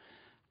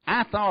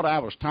 I thought I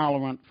was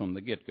tolerant from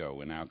the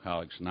get-go in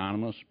Alcoholics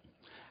Anonymous.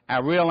 I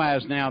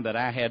realize now that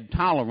I had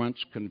tolerance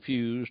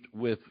confused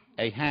with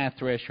a high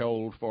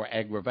threshold for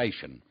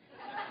aggravation.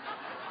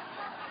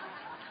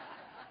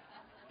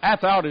 I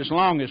thought as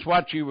long as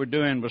what you were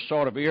doing was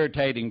sort of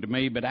irritating to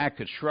me, but I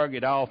could shrug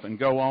it off and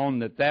go on,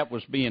 that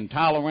was being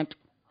tolerant.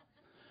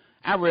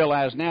 I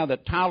realize now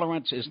that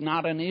tolerance is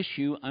not an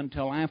issue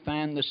until I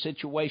find the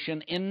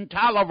situation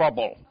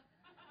intolerable.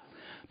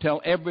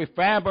 Till every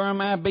fiber of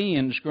my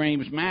being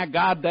screams, my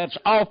God, that's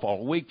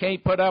awful. We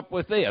can't put up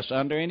with this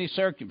under any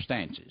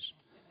circumstances.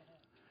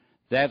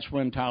 That's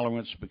when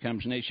tolerance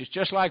becomes an issue. It's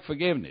just like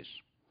forgiveness.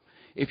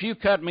 If you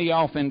cut me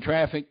off in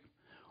traffic,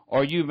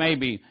 or you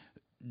maybe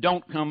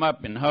don't come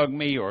up and hug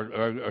me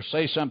or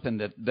say something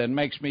that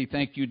makes me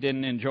think you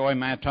didn't enjoy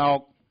my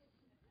talk,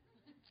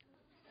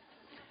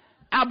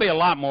 I'll be a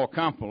lot more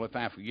comfortable if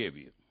I forgive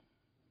you.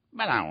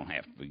 But I don't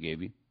have to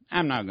forgive you.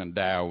 I'm not going to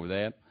die over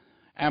that.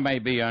 I may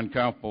be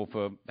uncomfortable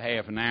for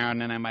half an hour,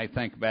 and then I may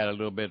think about it a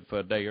little bit for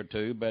a day or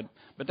two, but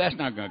that's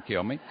not going to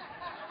kill me.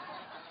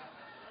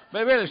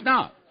 But really, it's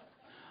not.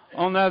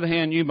 On the other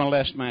hand, you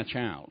molest my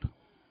child.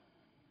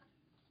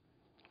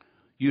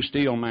 You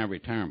steal my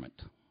retirement.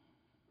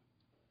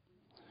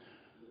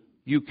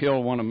 You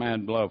kill one of my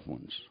loved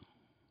ones,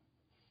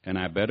 and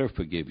I better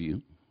forgive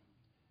you.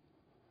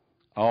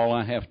 All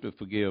I have to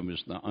forgive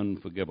is the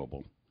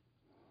unforgivable,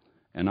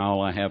 and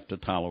all I have to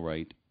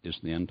tolerate is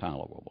the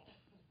intolerable.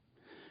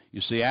 You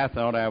see, I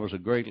thought I was a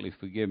greatly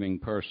forgiving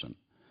person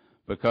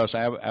because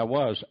I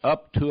was,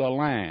 up to a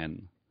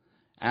line,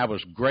 I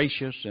was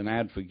gracious and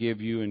I'd forgive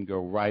you and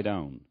go right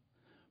on.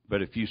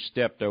 But if you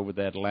stepped over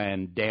that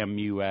line, damn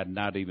you, I'd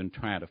not even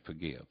try to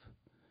forgive.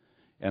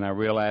 And I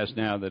realize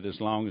now that as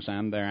long as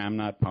I'm there, I'm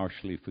not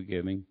partially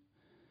forgiving.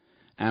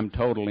 I'm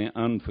totally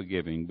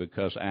unforgiving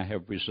because I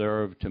have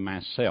reserved to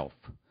myself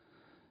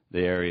the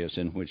areas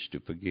in which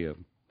to forgive.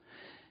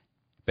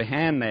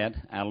 Behind that,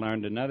 I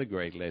learned another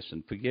great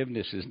lesson.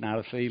 Forgiveness is not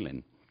a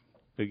feeling.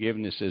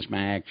 Forgiveness is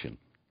my action.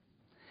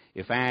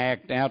 If I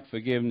act out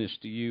forgiveness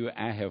to you,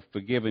 I have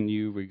forgiven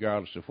you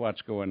regardless of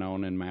what's going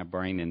on in my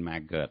brain and my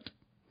gut.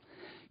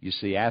 You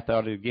see, I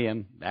thought it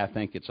again. I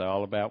think it's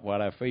all about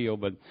what I feel.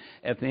 But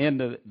at the end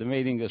of the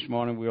meeting this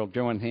morning, we'll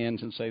join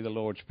hands and say the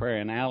Lord's Prayer.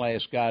 And I'll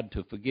ask God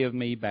to forgive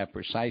me by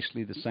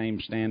precisely the same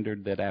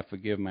standard that I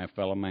forgive my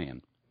fellow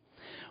man.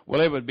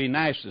 Well, it would be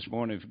nice this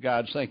morning if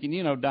God's thinking,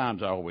 you know,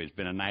 Don's always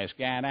been a nice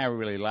guy, and I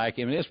really like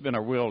him. And it's been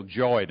a real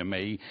joy to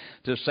me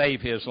to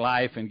save his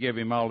life and give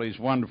him all these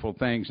wonderful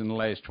things in the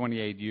last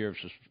 28 years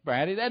of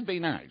sobriety. That'd be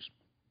nice.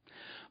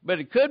 But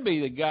it could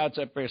be that God's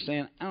up there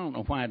saying, I don't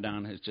know why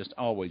Don has just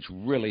always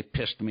really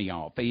pissed me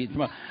off.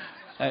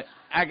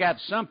 I got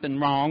something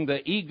wrong.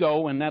 The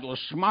ego and that little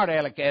smart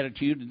aleck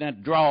attitude and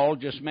that drawl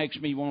just makes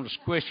me want to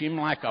squish him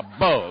like a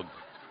bug.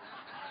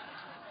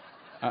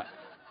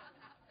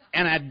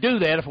 And I'd do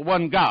that if it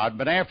wasn't God.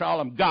 But after all,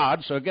 I'm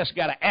God, so I guess I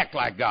got to act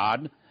like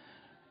God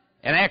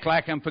and act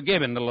like I'm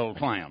forgiving the little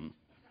clown.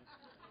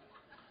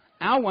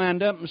 I'll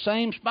wind up in the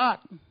same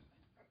spot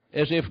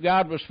as if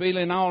God was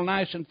feeling all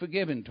nice and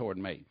forgiving toward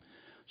me.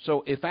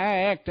 So if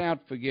I act out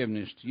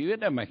forgiveness to you,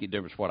 it doesn't make any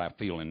difference what I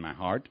feel in my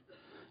heart.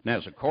 Now,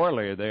 as a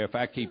corollary there, if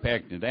I keep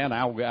acting it out,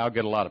 I'll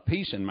get a lot of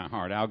peace in my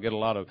heart. I'll get a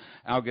lot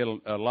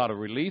of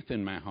relief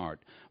in my heart.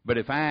 But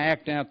if I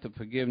act out the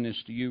forgiveness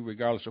to you,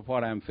 regardless of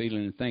what I'm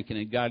feeling and thinking,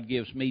 and God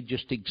gives me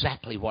just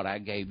exactly what I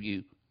gave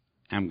you,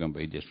 I'm going to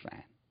be just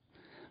fine.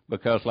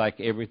 Because like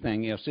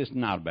everything else, it's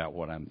not about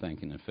what I'm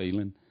thinking and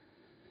feeling.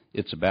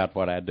 It's about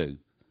what I do.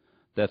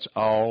 That's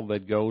all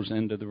that goes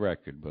into the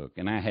record book,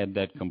 and I had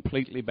that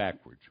completely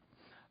backwards.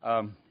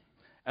 And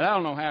I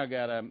don't know how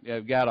I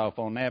got off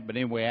on that, but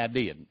anyway, I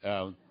did.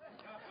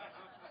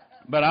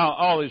 But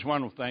all these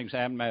wonderful things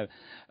happened.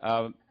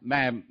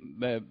 My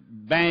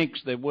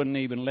banks that wouldn't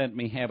even let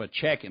me have a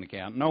checking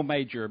account. No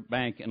major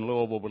bank in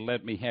Louisville would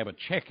let me have a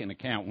checking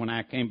account when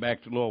I came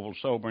back to Louisville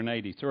sober in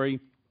 '83.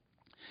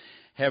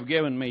 Have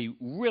given me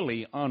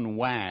really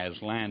unwise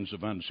lines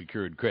of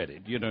unsecured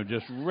credit, you know,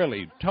 just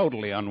really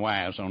totally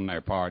unwise on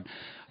their part.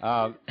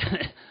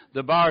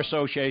 The Bar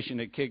Association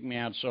that kicked me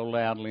out so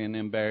loudly and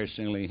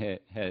embarrassingly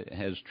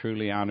has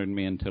truly honored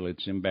me until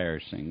it's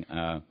embarrassing.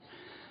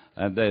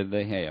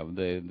 They have.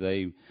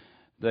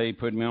 They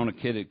put me on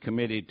a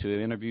committee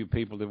to interview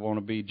people that want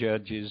to be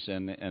judges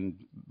and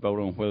vote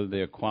on whether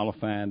they're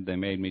qualified. They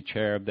made me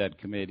chair of that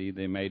committee.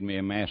 They made me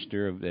a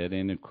master of that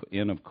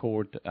in of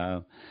court.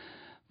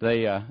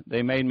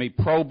 They made me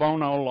pro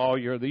bono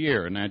lawyer of the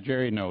year. Now,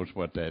 Jerry knows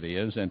what that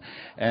is.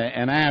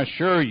 And I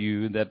assure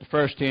you that the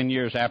first 10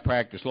 years I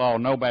practiced law,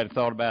 nobody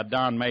thought about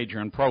Don Major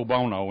and pro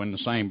bono in the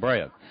same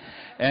breath.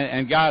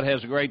 And God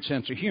has a great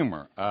sense of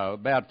humor.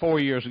 About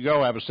 4 years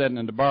ago, I was sitting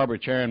in the barber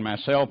chair and my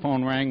cell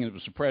phone rang. It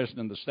was the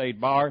president of the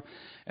state bar.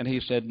 And he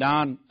said,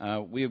 Don,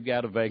 we've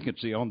got a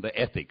vacancy on the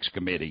ethics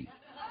committee.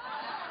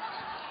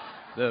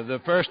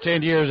 The first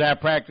 10 years I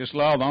practiced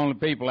law, the only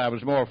people I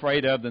was more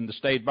afraid of than the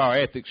State Bar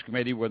Ethics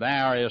Committee were the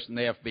IRS and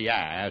the FBI,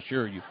 I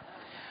assure you.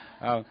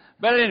 But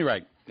at any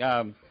rate,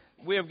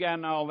 we've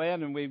gotten all that,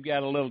 and we've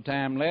got a little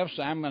time left,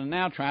 so I'm going to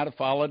now try to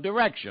follow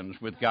directions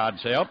with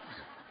God's help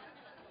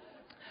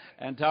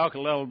and talk a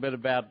little bit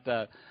about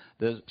the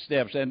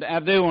steps. And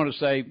I do want to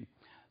say,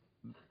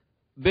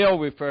 Bill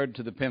referred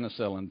to the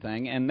penicillin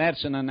thing, and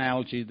that's an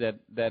analogy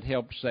that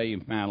helped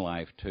save my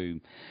life, too.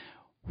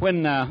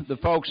 When the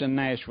folks in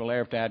Nashville,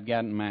 after I'd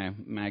gotten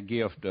my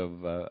gift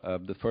of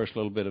the first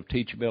little bit of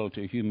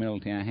teachability,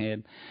 humility I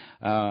had,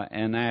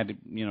 and I'd,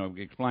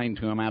 explained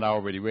to them I'd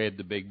already read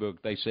the big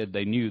book, they said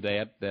they knew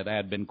that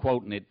I'd been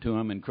quoting it to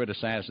them and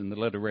criticizing the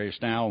literary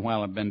style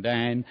while I'd been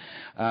dying.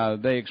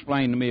 They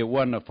explained to me it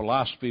wasn't a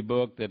philosophy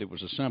book, that it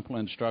was a simple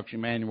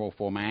instruction manual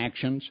for my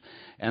actions,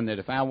 and that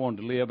if I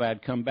wanted to live,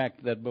 I'd come back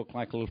to that book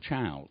like a little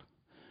child.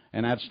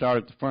 And I'd start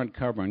at the front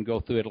cover and go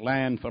through it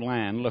line for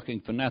line,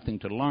 looking for nothing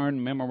to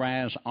learn,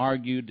 memorize,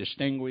 argue,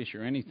 distinguish,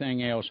 or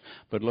anything else,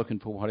 but looking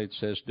for what it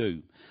says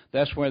do.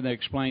 That's where they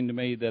explained to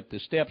me that the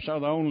steps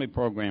are the only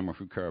program of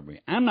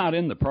recovery. I'm not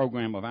in the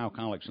program of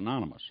Alcoholics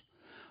Anonymous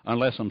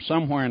unless I'm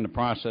somewhere in the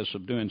process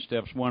of doing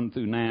steps 1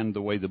 through 9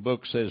 the way the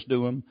book says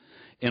do them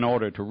in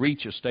order to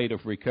reach a state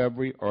of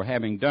recovery, or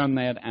having done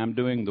that, I'm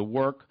doing the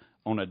work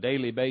on a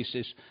daily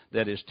basis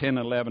that is 10,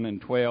 11, and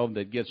 12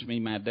 that gets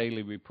me my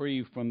daily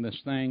reprieve from this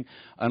thing.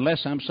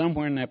 Unless I'm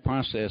somewhere in that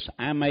process,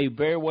 I may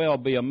very well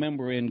be a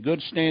member in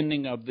good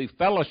standing of the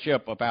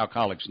fellowship of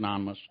Alcoholics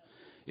Anonymous.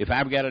 If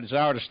I've got a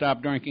desire to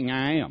stop drinking,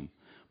 I am.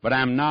 But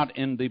I'm not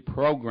in the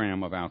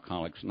program of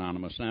Alcoholics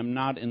Anonymous. I'm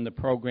not in the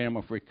program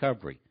of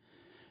recovery.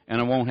 And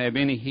I won't have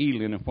any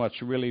healing of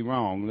what's really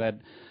wrong,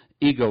 that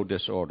ego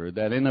disorder,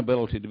 that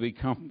inability to be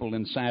comfortable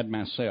inside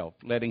myself,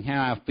 letting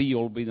how I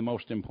feel be the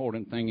most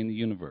important thing in the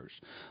universe.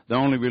 The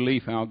only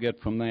relief I'll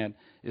get from that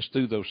is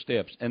through those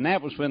steps. And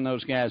that was when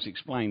those guys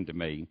explained to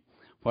me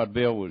what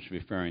Bill was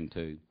referring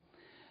to,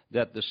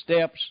 that the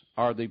steps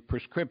are the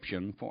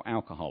prescription for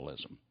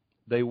alcoholism.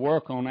 They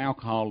work on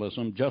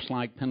alcoholism just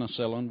like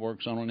penicillin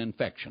works on an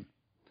infection.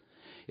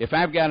 If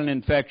I've got an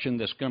infection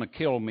that's going to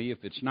kill me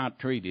if it's not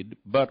treated,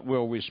 but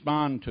will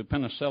respond to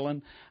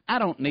penicillin, I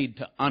don't need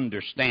to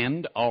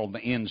understand all the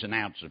ins and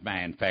outs of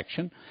my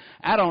infection.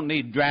 I don't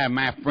need to drive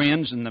my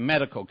friends in the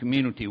medical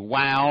community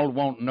wild,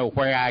 won't know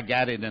where I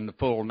got it and the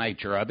full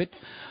nature of it.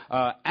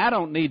 I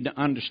don't need to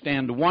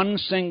understand one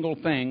single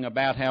thing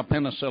about how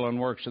penicillin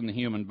works in the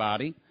human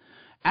body.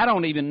 I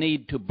don't even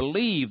need to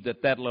believe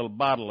that that little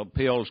bottle of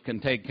pills can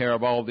take care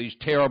of all these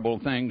terrible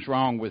things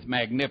wrong with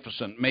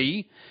magnificent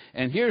me.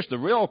 And here's the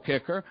real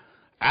kicker.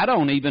 I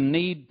don't even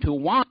need to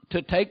want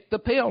to take the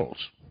pills.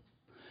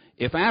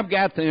 If I've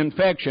got the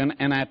infection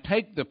and I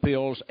take the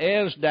pills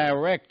as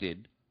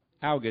directed,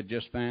 I'll get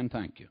just fine,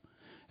 thank you.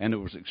 And it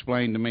was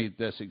explained to me that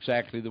that's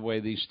exactly the way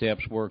these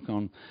steps will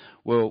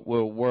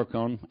work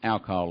on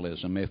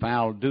alcoholism. If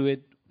I'll do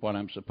it, what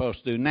I'm supposed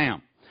to do.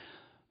 Now,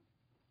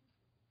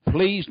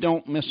 please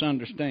don't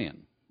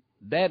misunderstand.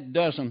 That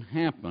doesn't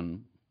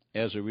happen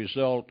as a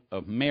result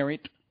of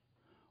merit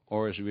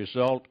or as a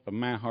result of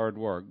my hard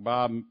work.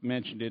 Bob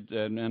mentioned it,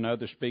 and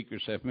other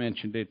speakers have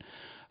mentioned it,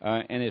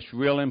 and it's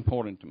real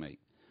important to me.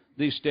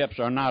 These steps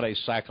are not a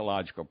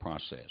psychological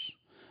process.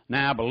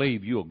 Now, I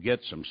believe you'll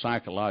get some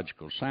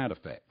psychological side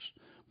effects,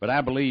 but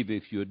I believe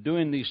if you're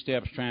doing these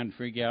steps trying to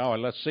figure out,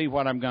 let's see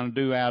what I'm going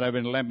to do out of it,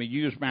 and let me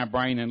use my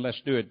brain, and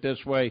let's do it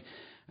this way,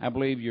 I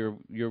believe your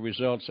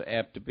results are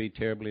apt to be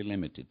terribly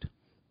limited.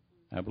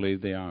 I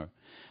believe they are.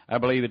 I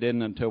believe it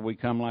isn't until we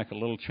come like a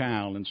little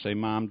child and say,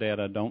 Mom, Dad,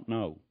 I don't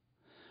know.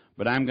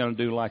 But I'm going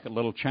to do like a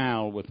little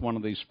child with one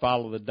of these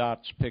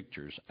follow-the-dots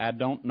pictures. I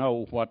don't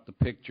know what the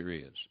picture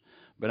is,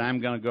 but I'm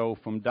going to go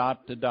from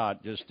dot to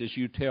dot just as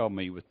you tell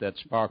me with that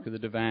spark of the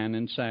divine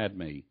inside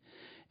me,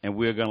 and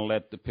we're going to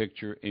let the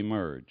picture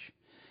emerge.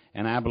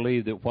 And I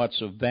believe that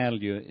what's of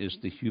value is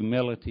the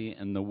humility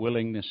and the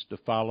willingness to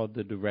follow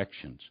the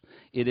directions.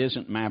 It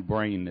isn't my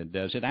brain that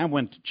does it. I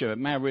went to church.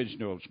 My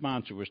original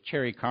sponsor was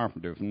Cherry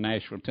Carpenter from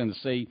Nashville,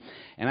 Tennessee,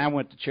 and I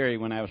went to Cherry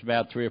when I was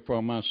about 3 or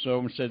 4 months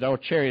old and said,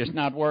 Cherry, it's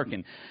not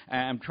working.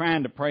 I'm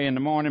trying to pray in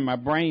the morning. My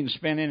brain's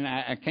spinning.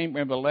 I can't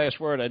remember the last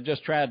word. I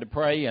just tried to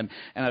pray, and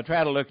I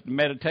tried to look at the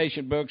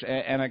meditation books,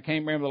 and I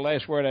can't remember the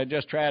last word I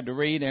just tried to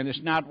read, and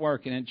it's not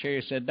working. And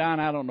Cherry said,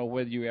 Don, I don't know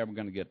whether you're ever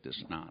going to get this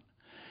or not.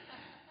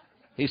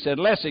 He said,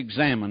 let's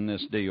examine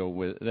this deal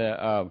with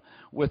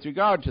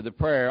regard to the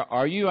prayer.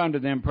 Are you under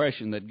the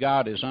impression that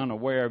God is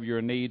unaware of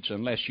your needs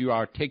unless you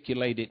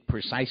articulate it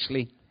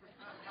precisely?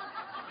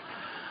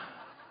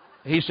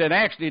 He said,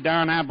 actually,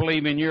 Don, I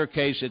believe in your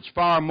case it's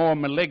far more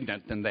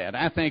malignant than that.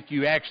 I think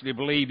you actually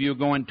believe you're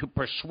going to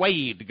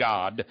persuade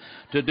God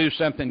to do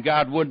something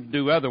God wouldn't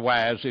do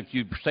otherwise if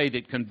you state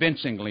it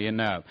convincingly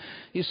enough.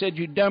 He said,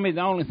 you dummy,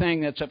 the only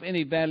thing that's of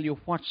any value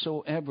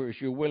whatsoever is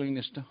your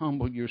willingness to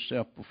humble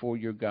yourself before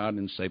your God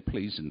and say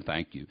please and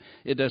thank you.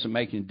 It doesn't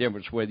make any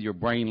difference whether your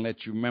brain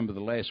lets you remember the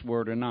last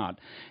word or not.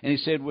 And he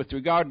said, with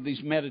regard to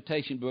these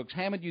meditation books,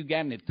 haven't you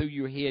gotten it through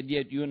your head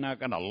yet? You're not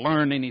going to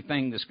learn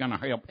anything that's going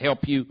to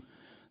help you.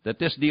 That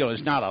this deal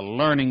is not a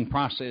learning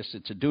process,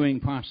 it's a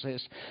doing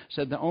process.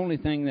 Said the only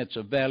thing that's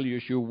of value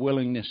is your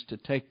willingness to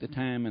take the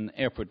time and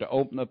the effort to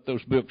open up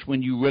those books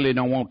when you really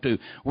don't want to,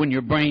 when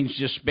your brain's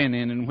just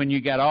spinning and when you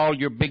got all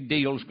your big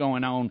deals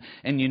going on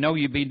and you know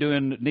you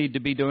need to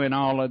be doing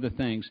all other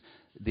things.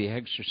 The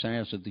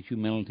exercise of the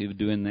humility of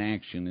doing the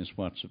action is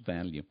what's of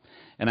value.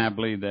 And I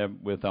believe that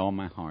with all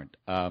my heart.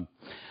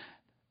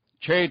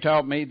 Cherry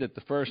taught me that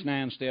the first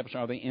 9 steps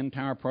are the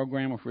entire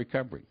program of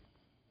recovery.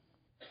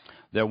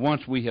 That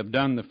once we have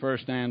done the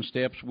first 9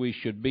 steps, we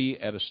should be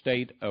at a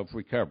state of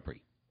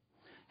recovery.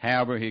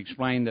 However, he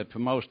explained that for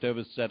most of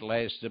us that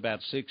lasts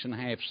about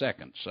 6.5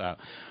 seconds,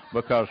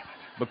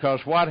 because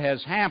what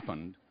has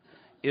happened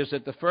is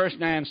that the first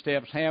 9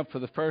 steps have, for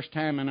the first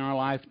time in our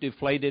life,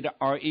 deflated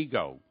our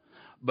ego.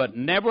 But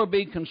never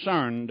be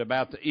concerned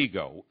about the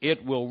ego.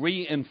 It will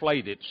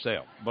reinflate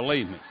itself,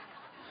 believe me.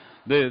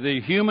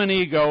 The human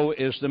ego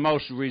is the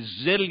most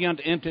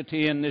resilient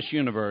entity in this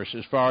universe,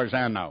 as far as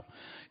I know.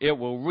 It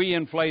will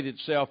reinflate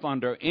itself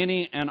under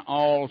any and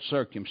all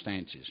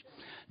circumstances.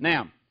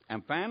 Now,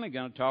 I'm finally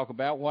going to talk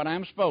about what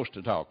I'm supposed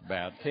to talk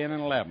about, 10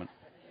 and 11.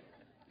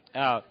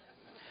 I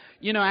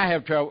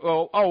have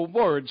trouble.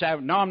 Words.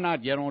 No, I'm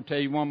not yet. I want to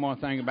tell you one more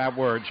thing about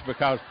words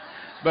because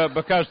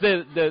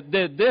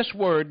this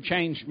word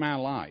changed my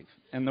life,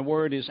 and the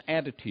word is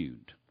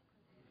attitude.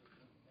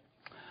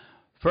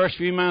 First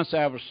few months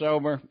I was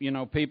sober,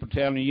 people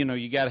telling me,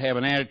 you got to have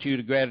an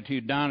attitude of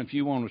gratitude. Don, if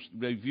you want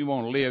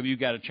to live, you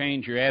got to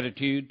change your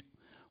attitude.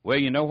 Well,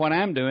 you know what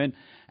I'm doing?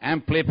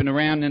 I'm flipping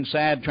around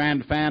inside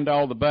trying to find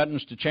all the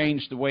buttons to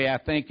change the way I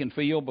think and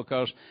feel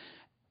because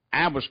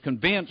I was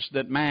convinced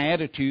that my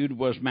attitude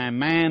was my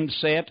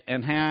mindset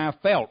and how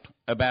I felt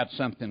about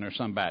something or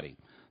somebody.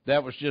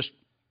 That was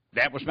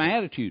my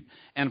attitude.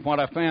 And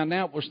what I found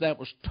out was that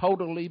was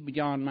totally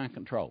beyond my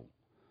control.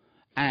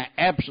 I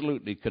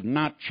absolutely could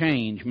not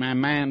change my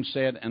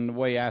mindset and the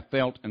way I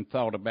felt and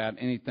thought about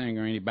anything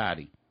or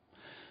anybody.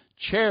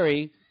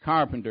 Cherry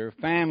Carpenter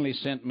finally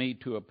sent me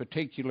to a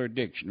particular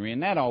dictionary,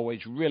 and that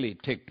always really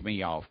ticked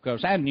me off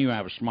because I knew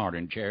I was smarter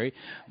than Cherry,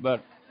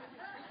 but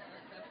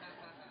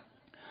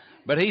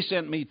But he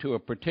sent me to a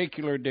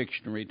particular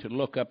dictionary to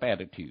look up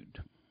attitude.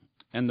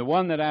 And the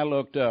one that I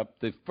looked up,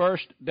 the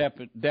first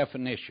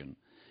definition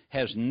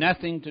has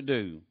nothing to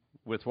do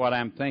with what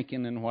I'm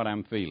thinking and what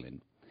I'm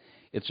feeling.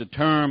 It's a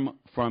term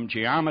from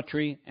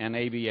geometry and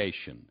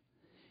aviation.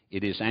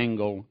 It is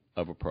angle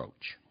of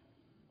approach.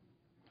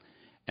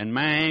 And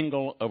my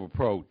angle of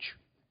approach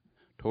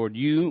toward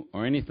you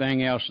or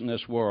anything else in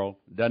this world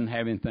doesn't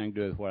have anything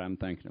to do with what I'm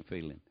thinking or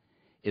feeling.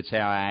 It's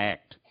how I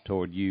act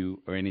toward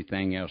you or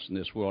anything else in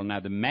this world.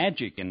 Now, the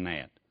magic in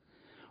that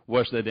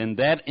was that in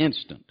that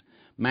instant,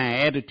 my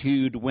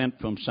attitude went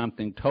from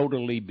something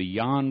totally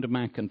beyond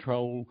my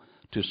control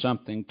to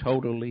something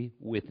totally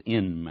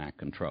within my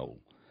control.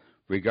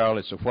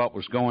 Regardless of what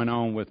was going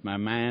on with my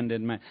mind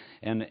and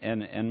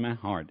my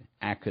heart,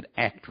 I could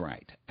act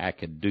right. I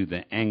could do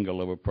the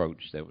angle of approach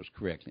that was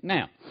correct.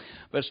 Now,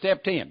 but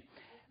step 10,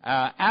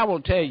 I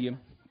will tell you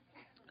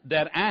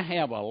that I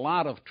have a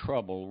lot of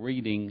trouble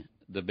reading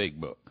the big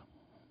book.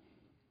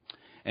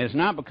 And it's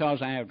not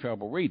because I have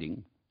trouble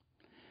reading.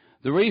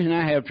 The reason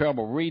I have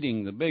trouble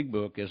reading the big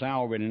book is I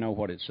already know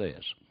what it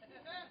says.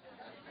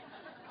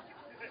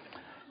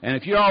 And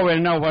if you already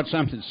know what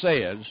something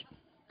says,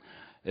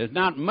 there's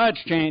not much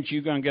chance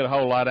you're going to get a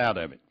whole lot out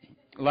of it.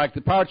 Like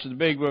the parts of the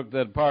big book that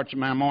are parts of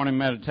my morning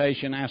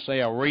meditation, I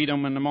say I'll read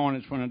them in the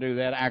mornings when I do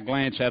that. I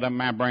glance at them,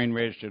 my brain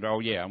registers, oh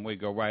yeah, and we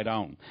go right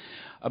on.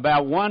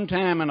 About one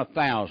time in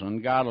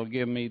 1,000, God will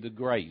give me the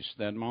grace,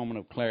 that moment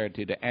of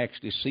clarity, to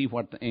actually see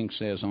what the ink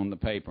says on the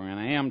paper. And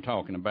I am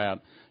talking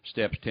about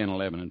steps 10,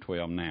 11, and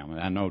 12 now.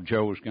 I know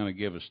Joe's going to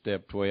give us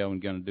step 12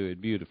 and going to do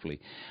it beautifully.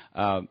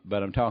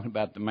 But I'm talking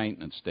about the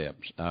maintenance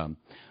steps.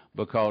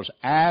 Because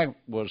I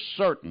was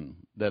certain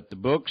that the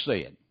book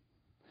said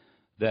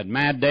that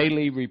my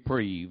daily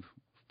reprieve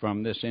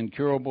from this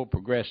incurable,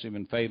 progressive,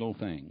 and fatal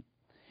thing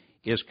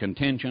is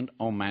contingent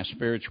on my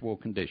spiritual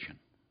condition.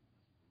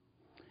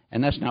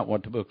 And that's not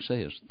what the book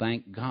says,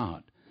 thank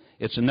God.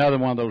 It's another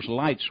one of those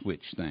light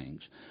switch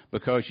things.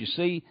 Because, you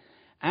see,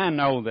 I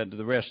know that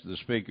the rest of the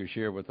speakers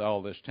here with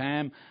all this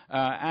time,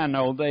 I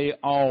know they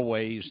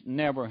always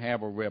never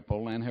have a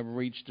ripple and have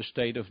reached a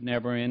state of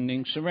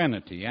never-ending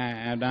serenity.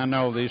 And I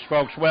know these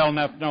folks well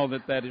enough to know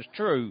that that is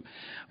true.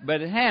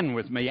 But it hadn't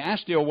with me. I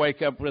still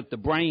wake up with the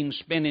brain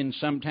spinning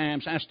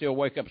sometimes. I still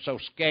wake up so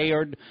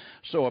scared,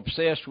 so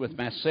obsessed with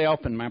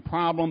myself and my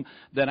problem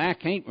that I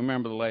can't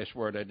remember the last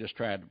word I just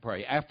tried to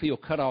pray. I feel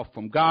cut off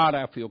from God.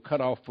 I feel cut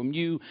off from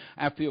you.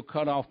 I feel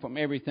cut off from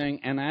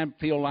everything. And I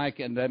feel like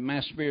that my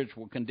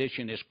spiritual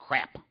condition is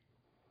crap.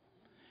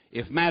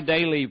 If my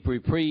daily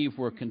reprieve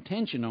were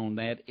contingent on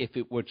that, if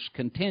it was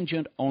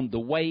contingent on the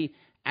way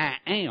I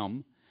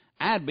am,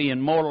 I'd be in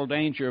mortal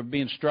danger of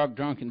being struck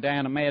drunk and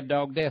dying a mad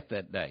dog death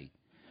that day.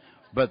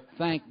 But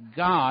thank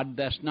God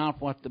that's not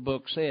what the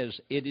book says.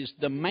 It is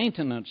the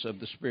maintenance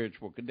of the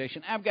spiritual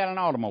condition. I've got an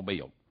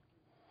automobile.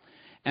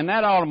 And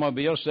that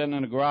automobile is sitting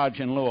in a garage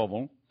in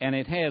Louisville, and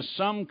it has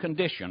some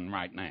condition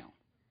right now.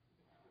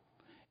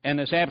 And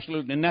there's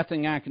absolutely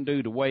nothing I can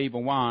do to wave a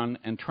wand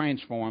and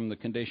transform the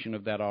condition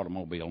of that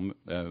automobile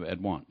at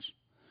once.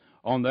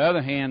 On the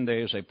other hand,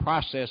 there's a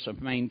process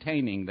of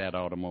maintaining that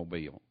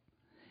automobile,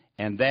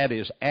 and that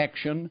is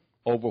action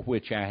over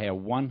which I have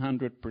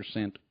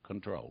 100%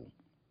 control.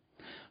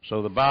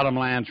 So the bottom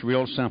line's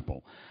real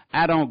simple.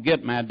 I don't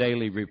get my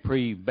daily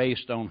reprieve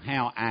based on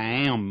how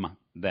I am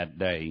that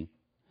day.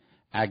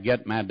 I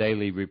get my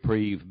daily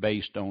reprieve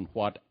based on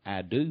what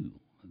I do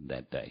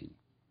that day.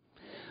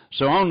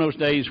 So on those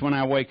days when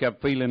I wake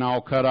up feeling all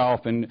cut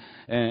off and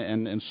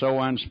so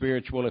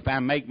unspiritual, if I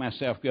make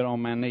myself get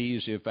on my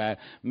knees, if I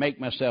make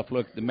myself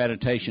look at the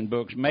meditation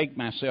books, make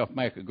myself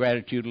make a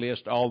gratitude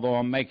list, although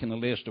I'm making a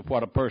list of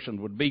what a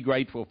person would be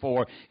grateful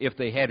for if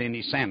they had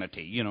any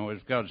sanity, you know,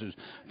 because as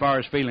far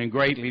as feeling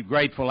greatly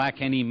grateful, I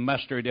can't even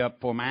muster it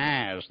up for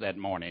my eyes that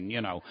morning,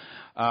 you know.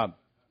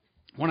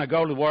 When I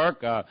go to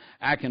work,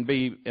 I can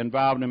be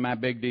involved in my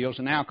big deals,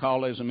 and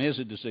alcoholism is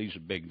a disease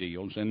of big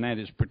deals, and that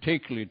is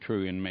particularly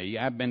true in me.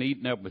 I've been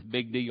eaten up with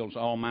big deals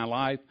all my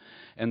life,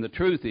 and the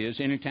truth is,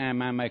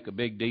 anytime I make a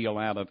big deal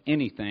out of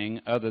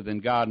anything other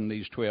than God and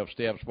these 12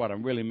 steps, what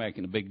I'm really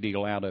making a big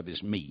deal out of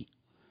is me.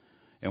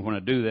 And when I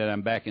do that,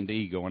 I'm back into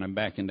ego, and I'm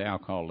back into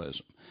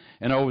alcoholism.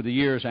 And over the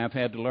years, I've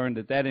had to learn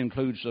that that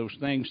includes those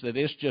things that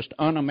it's just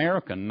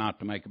un-American not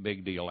to make a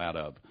big deal out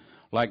of,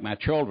 like my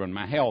children,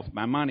 my health,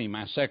 my money,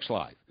 my sex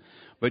life.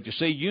 But you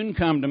see, you can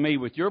come to me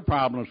with your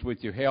problems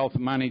with your health,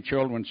 money,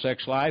 children,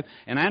 sex life,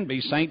 and I'd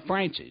be St.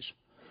 Francis.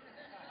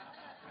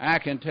 I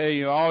can tell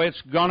you, oh,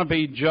 it's going to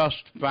be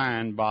just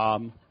fine,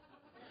 Bob.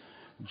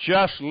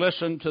 Just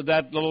listen to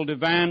that little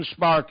divine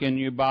spark in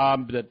you,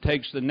 Bob, that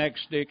takes the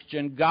next stitch,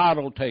 and God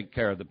will take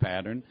care of the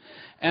pattern.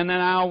 And then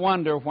I'll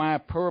wonder why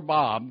poor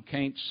Bob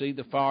can't see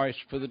the forest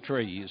for the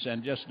trees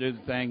and just do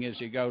the thing as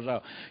he goes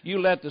on. You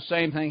let the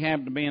same thing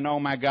happen to me, and oh,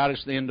 my God,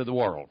 it's the end of the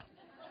world.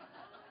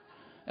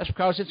 That's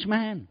because it's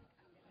mine.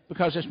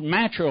 Because it's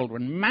my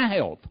children, my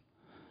health,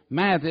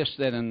 my this,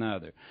 that, and the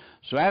other.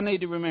 So I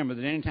need to remember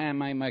that any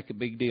time I make a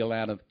big deal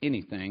out of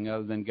anything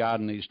other than God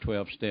and these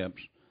 12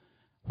 steps,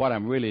 what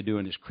I'm really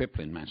doing is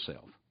crippling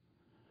myself.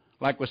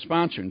 Like with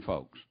sponsoring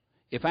folks.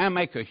 If I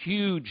make a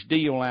huge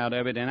deal out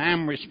of it and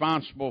I'm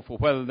responsible for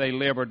whether they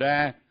live or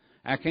die,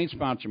 I can't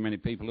sponsor many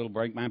people. It'll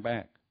break my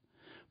back.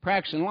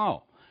 Practicing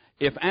law.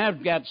 If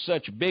I've got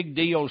such big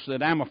deals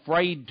that I'm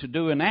afraid to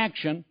do an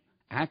action,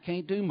 I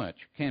can't do much,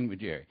 can we,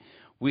 Jerry?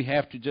 We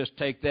have to just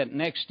take that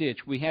next stitch.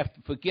 We have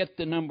to forget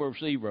the number of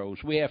zeros.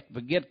 We have to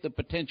forget the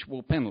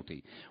potential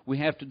penalty. We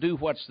have to do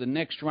what's the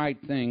next right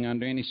thing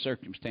under any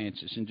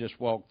circumstances and just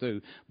walk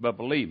through. But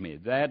believe me,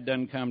 that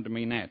doesn't come to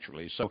me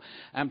naturally. So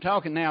I'm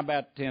talking now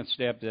about the 10th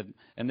step,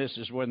 and this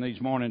is one of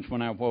these mornings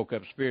when I woke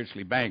up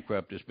spiritually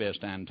bankrupt as best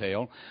I can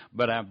tell.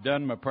 But I've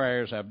done my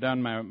prayers. I've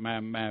done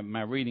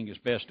my reading as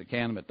best I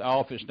can. I'm at the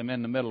office. I'm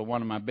in the middle of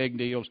one of my big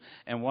deals,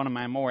 and one of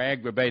my more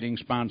aggravating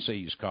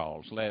sponsees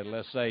calls.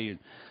 Let's say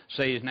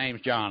his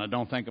name's John. I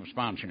don't think I'm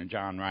sponsoring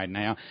John right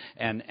now.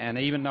 And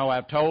even though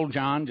I've told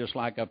John, just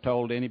like I've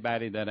told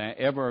anybody that I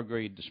ever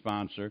agreed to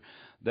sponsor,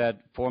 that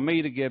for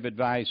me to give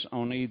advice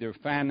on either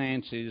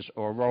finances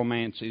or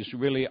romances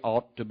really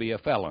ought to be a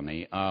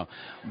felony.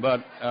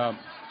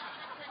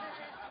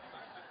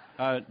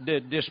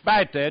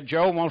 Despite that,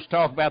 Joe wants to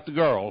talk about the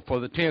girl for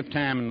the 10th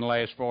time in the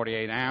last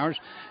 48 hours.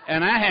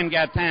 And I hadn't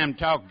got time to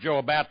talk to Joe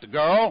about the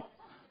girl.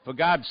 For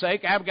God's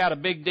sake, I've got a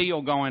big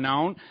deal going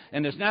on,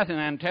 and there's nothing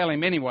I can tell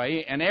him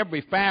anyway, and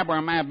every fiber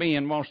of my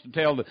being wants to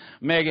tell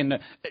Megan,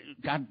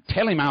 God,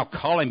 tell him I'll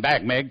call him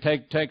back, Meg.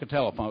 Take a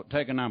telephone,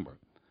 take a number.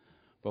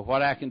 But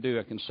what I can do,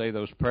 I can say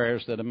those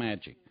prayers that are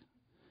magic.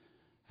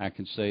 I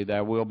can say,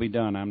 thy will be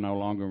done. I'm no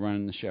longer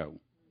running the show.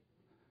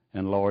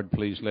 And Lord,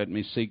 please let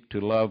me seek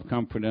to love,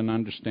 comfort, and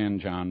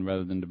understand John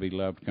rather than to be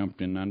loved,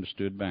 comforted, and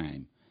understood by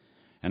him.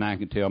 And I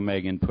can tell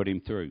Megan, put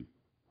him through.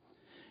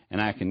 And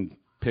I can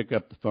pick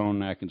up the phone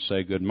and I can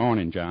say, good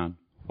morning, John.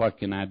 What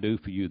can I do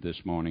for you this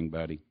morning,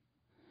 buddy?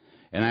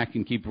 And I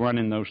can keep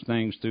running those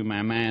things through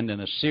my mind, and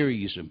a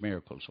series of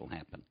miracles will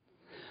happen.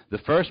 The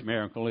first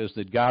miracle is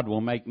that God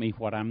will make me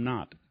what I'm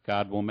not.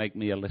 God will make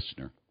me a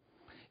listener.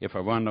 If I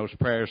run those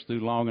prayers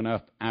through long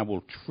enough, I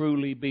will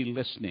truly be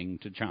listening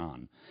to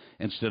John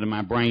instead of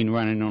my brain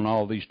running on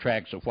all these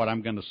tracks of what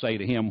I'm going to say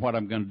to him, what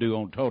I'm going to do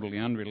on totally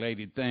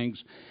unrelated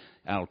things.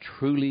 I'll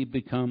truly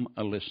become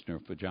a listener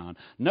for John.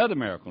 Another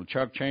miracle,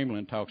 Chuck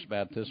Chamberlain talks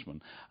about this one.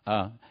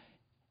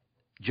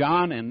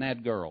 John and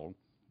that girl,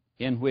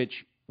 in which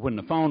when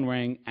the phone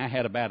rang, I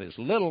had about as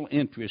little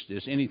interest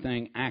as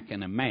anything I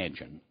can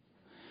imagine.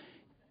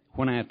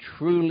 When I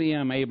truly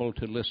am able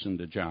to listen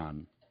to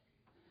John,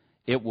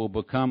 it will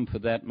become for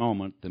that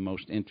moment the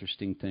most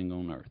interesting thing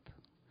on earth.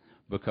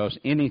 Because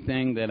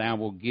anything that I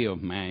will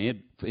give my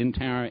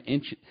entire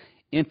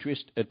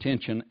interest,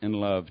 attention, and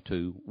love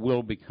to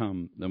will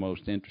become the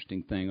most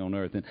interesting thing on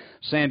earth. And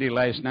Sandy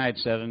last night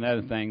said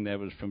another thing that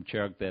was from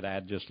Chuck that I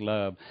just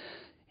love.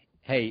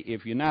 Hey,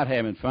 if you're not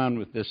having fun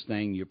with this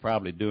thing, you're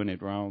probably doing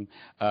it wrong.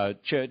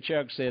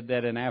 Chuck said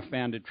that, and I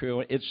found it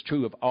true. It's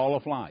true of all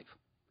of life.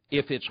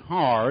 If it's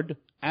hard,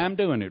 I'm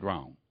doing it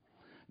wrong.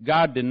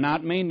 God did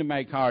not mean to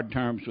make hard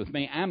terms with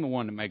me. I'm the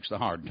one that makes the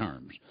hard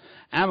terms.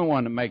 I'm the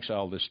one that makes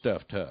all this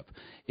stuff tough.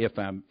 If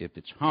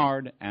it's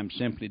hard, I'm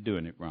simply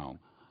doing it wrong.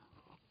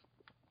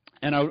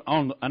 And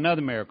on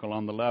another miracle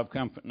on the love,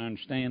 comfort, and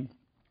understand,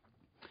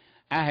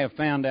 I have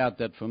found out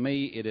that for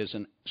me it is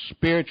a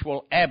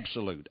spiritual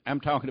absolute.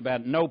 I'm talking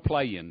about no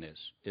play in this.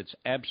 It's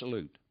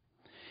absolute.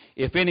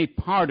 If any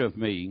part of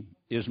me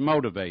is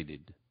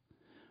motivated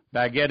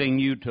by getting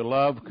you to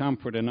love,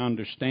 comfort, and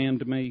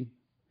understand me,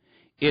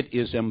 it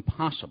is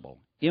impossible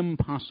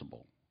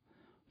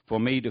for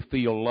me to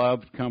feel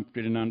loved,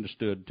 comforted, and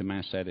understood to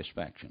my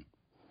satisfaction.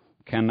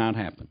 Cannot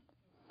happen.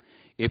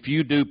 If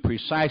you do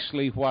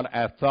precisely what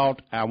I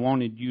thought I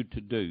wanted you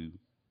to do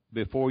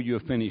before you're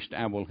finished,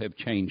 I will have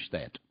changed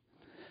that.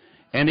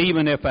 And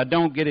even if I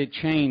don't get it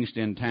changed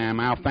in time,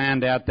 I'll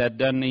find out that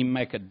doesn't even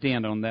make a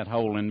dent on that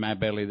hole in my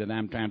belly that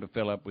I'm trying to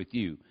fill up with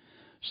you.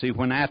 See,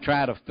 when I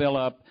try to fill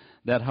up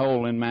that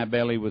hole in my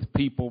belly with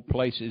people,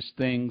 places,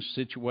 things,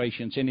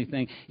 situations,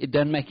 anything, it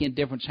doesn't make any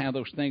difference how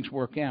those things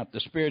work out. The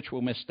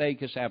spiritual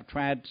mistake is I've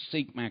tried to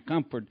seek my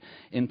comfort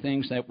in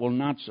things that will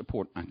not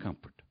support my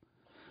comfort.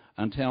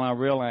 Until I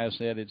realize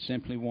that, it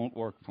simply won't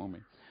work for me.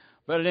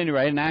 But at any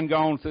rate, and I'm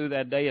going through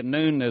that day at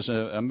noon. There's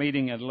a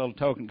meeting at a little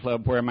token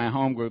club where my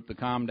home group, the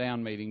Calm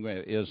Down meeting,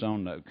 is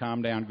on. The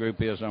Calm Down group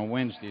is on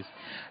Wednesdays.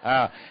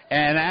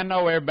 And I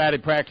know everybody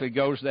practically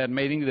goes to that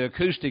meeting. The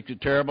acoustics are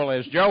terrible.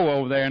 As Joe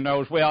over there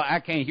knows, well, I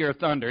can't hear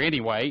thunder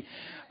anyway.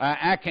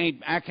 I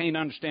can't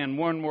understand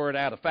one word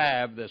out of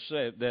five that's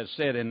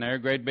said in there.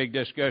 Great big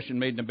discussion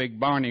meeting in a big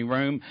Barney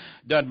room.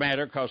 Doesn't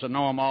matter because I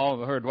know them all.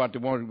 I've heard what they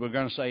were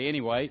going to say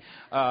anyway.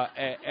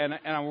 And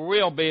I'm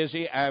real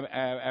busy.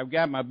 I've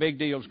got my big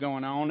deals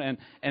going on.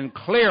 And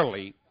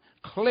clearly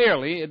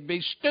it'd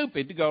be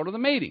stupid to go to the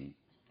meeting.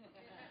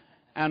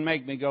 And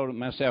make me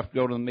myself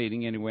go to the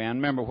meeting anyway. I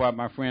remember what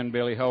my friend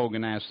Billy Hogue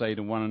and I say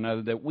to one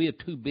another, that we are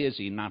too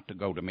busy not to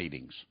go to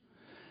meetings.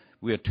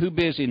 We are too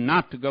busy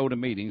not to go to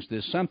meetings.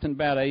 There's something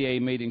about AA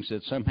meetings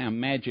that somehow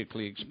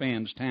magically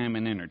expands time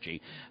and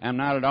energy. I'm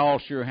not at all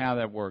sure how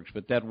that works,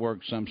 but that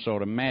works some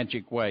sort of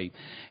magic way.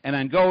 And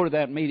I go to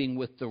that meeting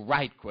with the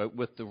right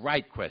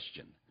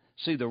question.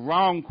 See, the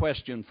wrong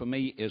question for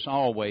me is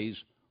always,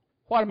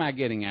 what am I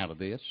getting out of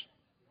this?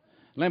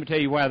 Let me tell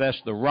you why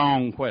that's the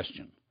wrong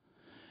question.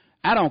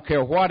 I don't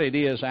care what it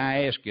is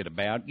I ask it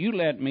about. You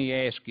let me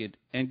ask it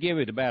and give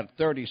it about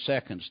 30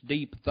 seconds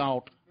deep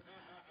thought,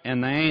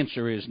 and the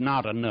answer is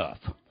not enough.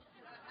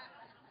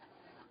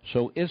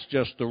 So it's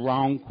just the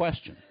wrong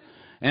question.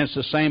 And it's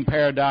the same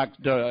paradox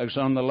as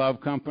on the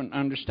love, comfort, and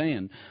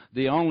understand.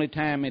 The only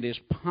time it is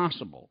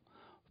possible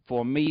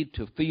for me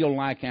to feel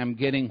like I'm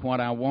getting what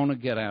I want to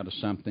get out of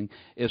something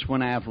is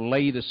when I've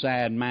laid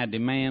aside my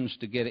demands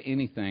to get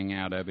anything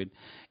out of it,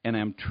 and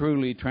I'm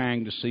truly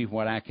trying to see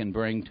what I can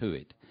bring to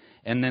it.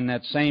 And then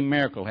that same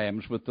miracle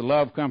happens with the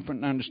love, comfort,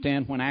 and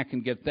understand. When I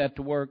can get that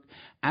to work,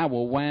 I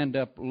will wind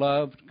up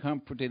loved,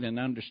 comforted, and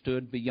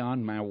understood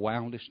beyond my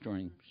wildest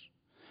dreams.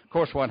 Of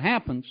course, what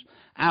happens,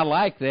 I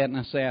like that, and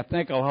I say, I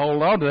think I'll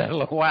hold on to that a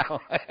little while.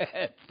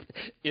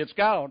 It's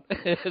gone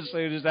as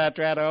soon as I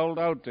try to hold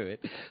on to it.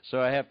 So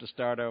I have to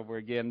start over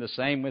again. The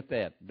same with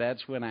that.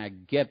 That's when I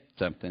get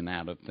something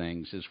out of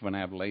things, is when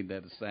I've laid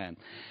that aside.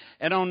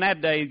 And on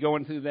that day,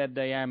 going through that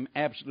day, I'm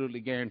absolutely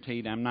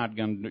guaranteed I'm not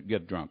going to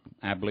get drunk.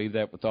 I believe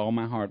that with all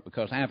my heart,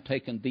 because I have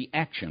taken the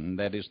action,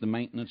 that is the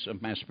maintenance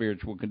of my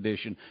spiritual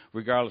condition,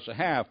 regardless of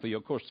how I feel.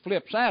 Of course, the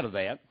flip side of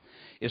that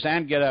is I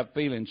get up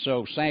feeling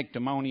so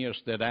sanctimonious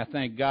that I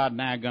think God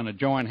and I are going to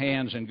join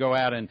hands and go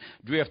out and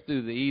drift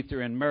through the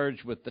ether and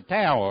merge with the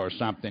tower or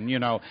something, you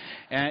know.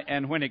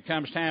 And when it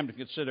comes time to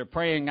consider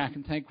praying, I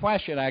can think, why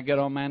should I get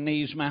on my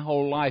knees? My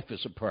whole life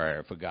is a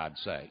prayer, for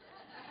God's sake.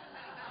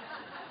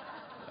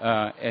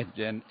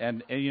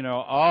 And you know,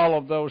 all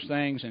of those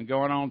things and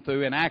going on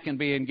through, and I can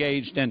be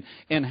engaged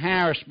in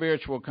higher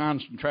spiritual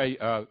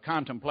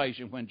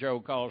contemplation when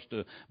Joe calls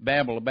to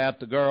babble about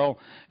the girl,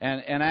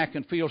 and I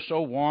can feel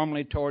so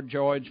warmly toward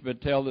George, but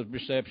tell the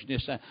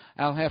receptionist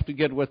I'll have to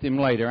get with him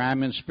later.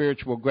 I'm in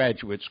spiritual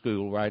graduate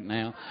school right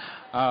now.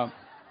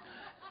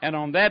 And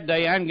on that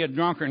day, I can get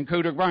drunker than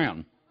Cooter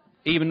Brown.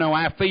 Even though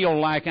I feel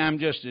like I'm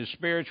just as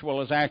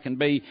spiritual as I can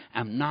be,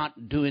 I'm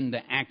not doing the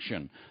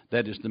action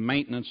that is the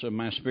maintenance of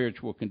my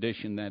spiritual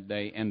condition that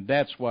day, and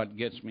that's what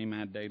gets me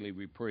my daily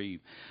reprieve.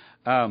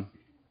 Already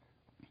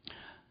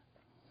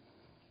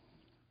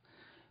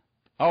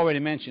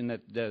mentioned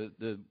that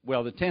the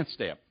 10th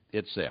step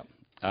itself.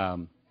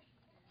 The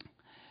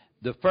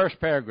first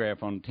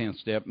paragraph on the 10th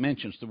step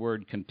mentions the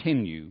word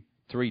continue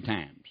 3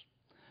 times.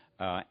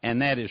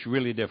 And that is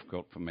really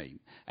difficult for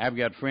me. I've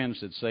got friends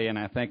that say, and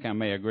I think I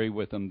may agree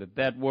with them,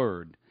 that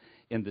word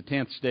in the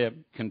 10th step,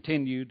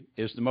 continued,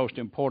 is the most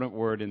important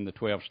word in the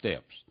 12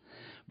 steps.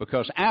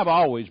 Because I've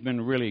always been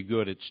really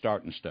good at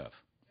starting stuff.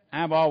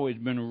 I've always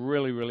been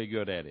really, really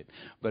good at it.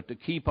 But to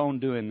keep on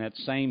doing that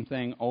same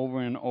thing over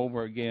and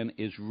over again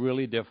is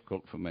really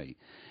difficult for me.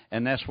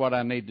 And that's what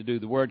I need to do.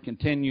 The word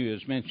continue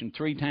is mentioned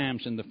 3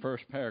 times in the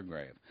first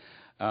paragraph.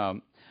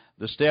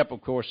 The step,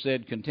 of course,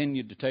 said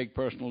continued to take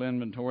personal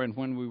inventory, and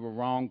when we were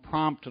wrong,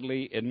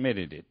 promptly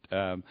admitted it.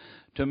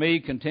 To me,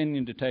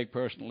 continuing to take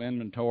personal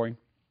inventory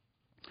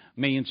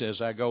means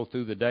as I go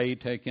through the day,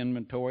 take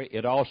inventory.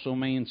 It also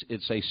means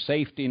it's a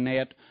safety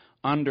net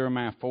under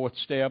my 4th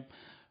step.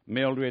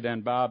 Mildred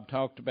and Bob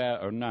talked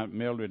about, or not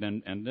Mildred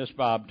and this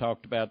Bob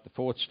talked about the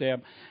 4th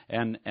step,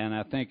 and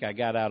I think I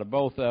got out of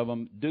both of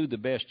them. Do the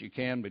best you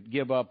can, but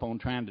give up on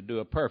trying to do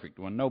a perfect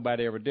one.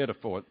 Nobody ever did a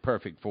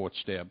perfect 4th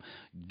step.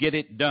 Get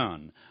it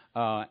done.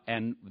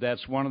 And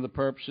that's one of the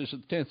purposes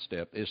of the 10th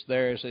step, is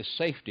there is a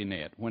safety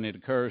net. When it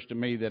occurs to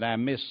me that I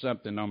missed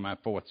something on my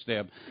 4th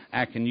step,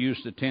 I can use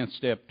the 10th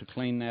step to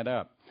clean that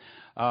up.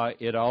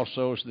 It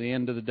also is the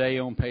end of the day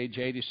on page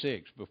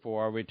 86,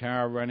 before I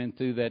retire, running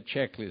through that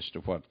checklist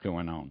of what's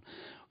going on.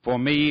 For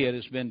me, it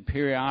has been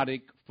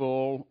periodic,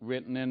 full,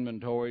 written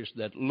inventories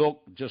that look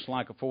just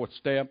like a 4th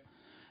step.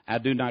 I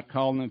do not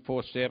call them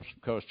 4th steps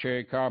because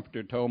Cherry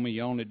Carpenter told me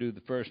you only do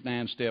the first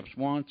 9 steps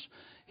once.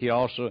 He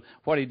also,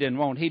 what he didn't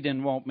want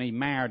me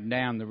married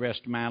down the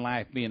rest of my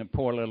life being a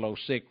poor little old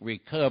sick,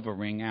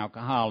 recovering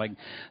alcoholic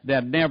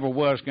that never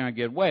was going to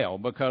get well,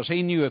 because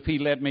he knew if he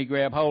let me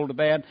grab hold of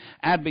that,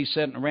 I'd be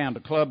sitting around a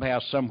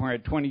clubhouse somewhere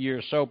at 20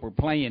 years sober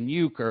playing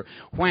euchre,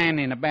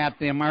 whining about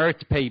them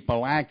earth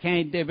people. I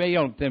can't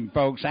deal with them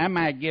folks. I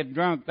might get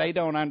drunk. They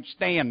don't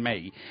understand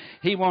me.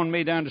 He wanted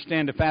me to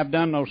understand if I've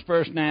done those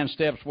first 9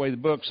 steps the way the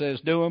book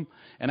says do them,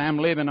 and I'm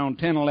living on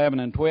 10, 11,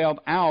 and 12,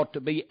 I ought to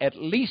be at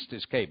least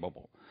as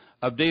capable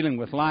of dealing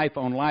with life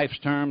on life's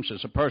terms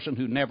as a person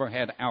who never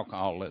had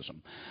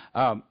alcoholism.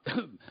 But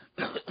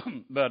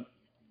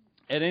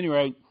at any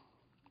rate,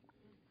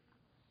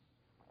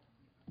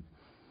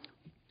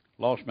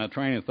 lost my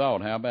train of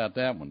thought. How about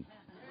that one?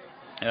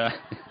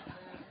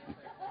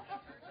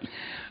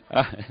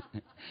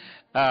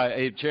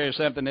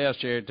 Something else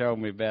Cherry told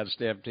me about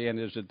step 10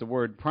 is that the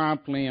word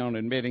promptly, on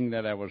admitting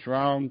that I was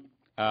wrong,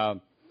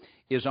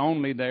 is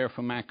only there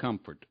for my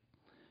comfort.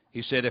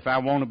 He said, if I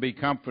want to be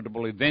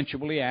comfortable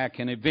eventually, I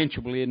can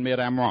eventually admit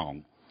I'm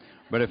wrong.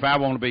 But if I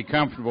want to be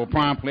comfortable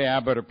promptly, I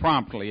better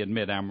promptly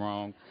admit I'm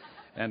wrong,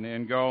 and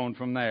then go on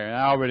from there. And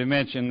I already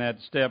mentioned that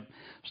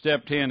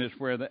step 10 is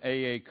where the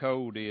AA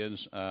code is,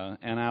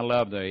 and I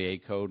love the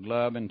AA code,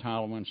 love and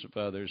tolerance of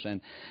others.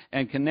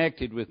 And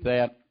connected with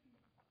that,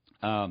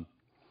 I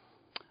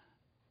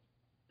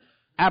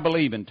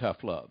believe in tough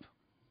love.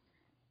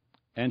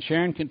 And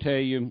Sharon can tell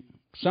you,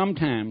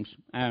 sometimes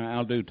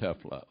I'll do tough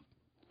love.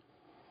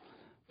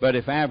 But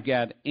if I've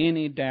got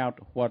any doubt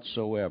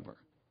whatsoever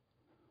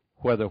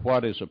whether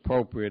what is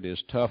appropriate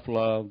is tough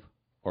love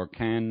or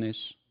kindness,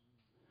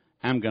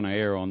 I'm going to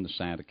err on the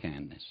side of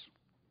kindness.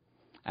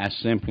 I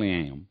simply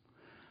am.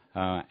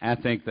 I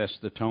think that's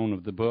the tone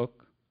of the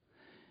book.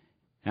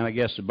 And I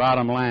guess the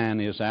bottom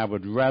line is I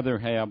would rather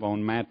have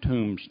on my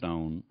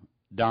tombstone,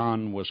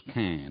 Don was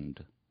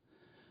kind,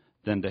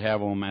 than to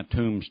have on my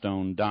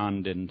tombstone,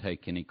 Don didn't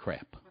take any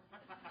crap.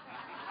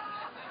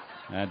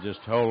 I just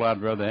a whole lot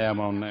rather have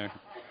on there,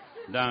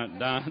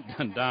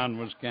 Don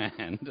was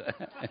kind.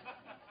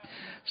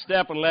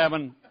 Step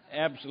 11,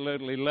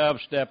 absolutely love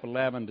Step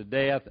 11 to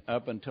death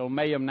up until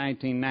May of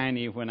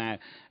 1990 when I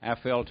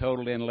fell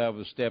totally in love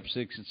with Step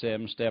 6 and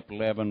 7. Step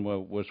 11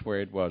 was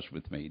where it was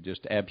with me,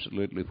 just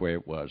absolutely where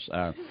it was.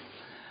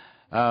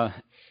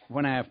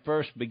 When I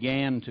first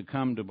began to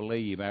come to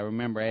believe, I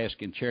remember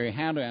asking Cherry,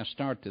 how do I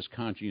start this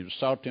conscience?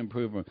 Sought to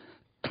improve,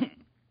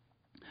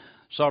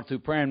 sought through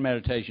prayer and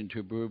meditation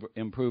to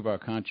improve our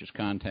conscious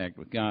contact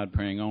with God,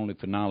 praying only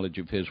for knowledge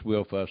of His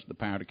will for us, the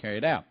power to carry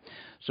it out.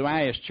 So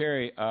I asked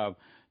Cherry,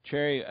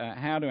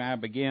 how do I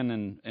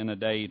begin in a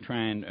day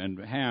trying,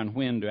 and how and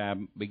when do I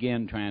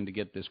begin trying to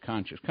get this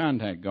conscious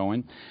contact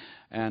going?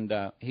 And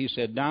he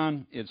said,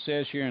 Don, it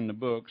says here in the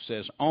book,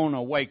 says, on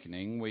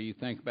awakening, where you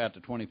think about the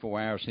 24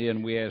 hours here,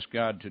 and we ask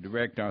God to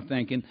direct our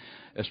thinking,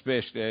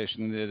 especially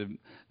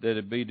that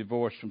it be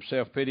divorced from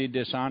self-pity,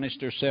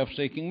 dishonest, or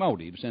self-seeking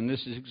motives. And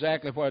this is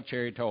exactly what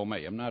Cherry told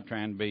me. I'm not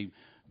trying to be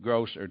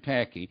gross or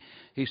tacky.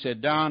 He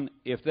said, Don,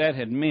 if that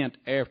had meant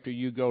after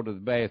you go to the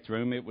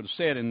bathroom, it would have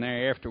said in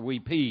there, after we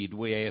peed,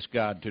 we ask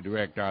God to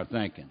direct our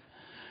thinking.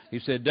 He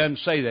said, it doesn't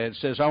say that. It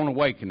says on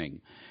awakening.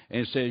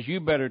 And it says, you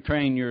better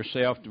train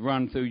yourself to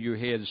run through your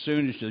head as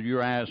soon as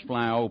your eyes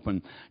fly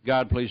open.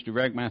 God, please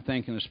direct my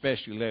thinking,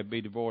 especially let it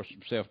be divorced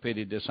from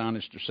self-pity,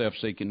 dishonest, or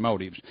self-seeking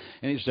motives.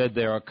 And he said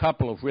there are a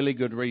couple of really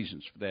good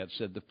reasons for that. He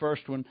said the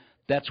first one,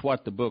 that's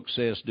what the book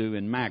says do,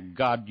 and my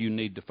God, you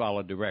need to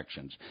follow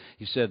directions.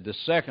 He said the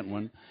second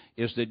one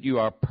is that you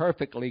are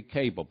perfectly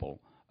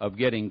capable of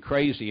getting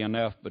crazy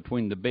enough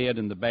between the bed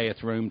and the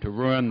bathroom to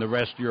ruin the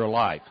rest of your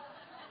life.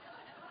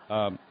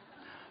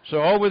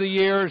 So over the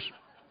years,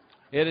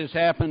 it has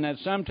happened that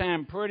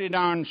sometime pretty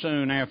darn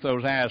soon after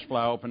those eyes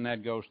fly open,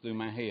 that goes through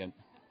my head.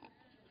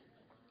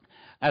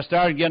 I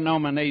started getting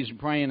on my knees and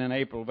praying in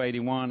April of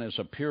 81 as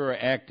a pure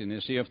act, and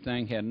as if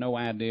thing had no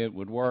idea it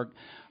would work.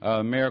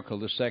 Miracle,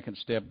 the second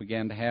step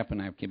began to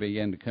happen. I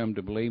began to come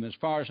to believe. As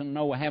far as I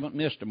know, I haven't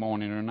missed a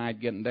morning or a night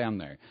getting down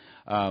there.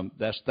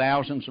 That's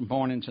thousands of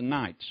mornings and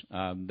nights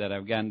that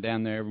I've gotten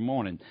down there every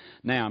morning.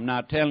 Now, I'm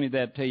not telling you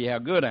that to tell you how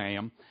good I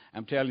am.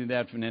 I'm telling you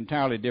that for an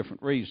entirely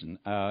different reason.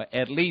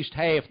 At least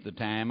half the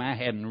time, I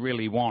hadn't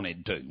really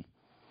wanted to.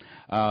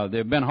 There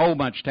have been a whole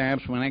bunch of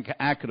times when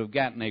I could have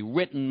gotten a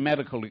written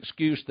medical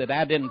excuse that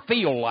I didn't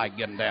feel like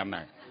getting down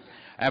there.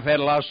 I've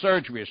had a lot of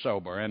surgery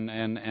sober, and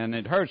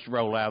it hurts to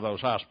roll out of those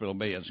hospital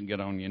beds and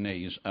get on your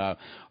knees.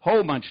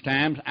 Whole bunch of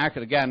times I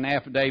could have gotten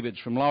affidavits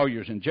from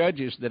lawyers and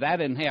judges that I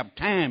didn't have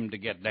time to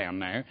get down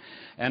there.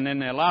 And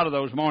then a lot of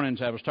those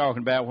mornings I was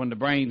talking about when the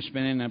brain's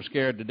spinning and I'm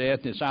scared to death,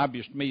 it's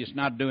obvious to me it's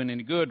not doing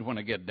any good when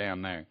I get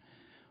down there.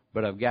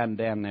 But I've gotten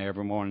down there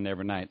every morning,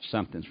 every night.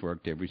 Something's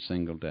worked every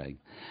single day.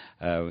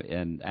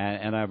 And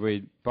I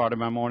read part of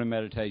my morning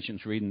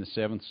meditations, reading the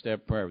seventh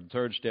step prayer, the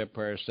third step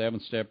prayer,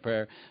 seventh step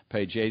prayer,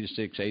 page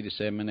 86,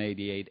 87, and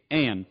 88,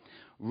 and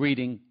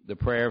reading the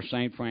prayer of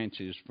St.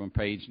 Francis from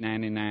page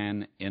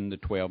 99 in the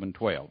 12 and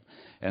 12.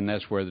 And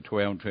that's where the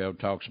 12 and 12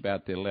 talks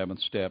about the 11th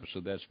step,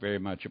 so that's very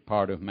much a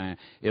part of my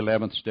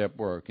 11th step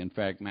work. In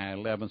fact, my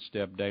 11th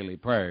step daily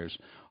prayers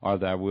are,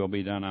 thy will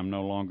be done, I'm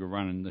no longer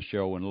running the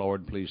show, and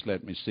Lord, please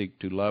let me seek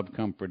to love,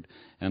 comfort,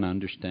 and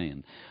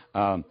understand.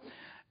 I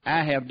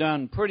have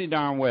done pretty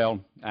darn well.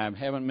 I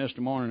haven't missed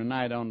a morning or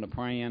night on the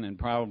praying, and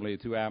probably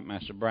throughout my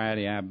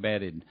sobriety I've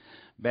batted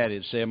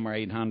 700 or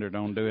 800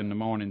 on doing the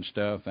morning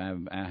stuff. I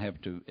have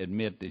to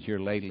admit that here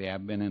lately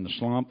I've been in a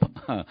slump,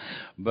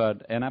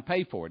 and I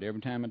pay for it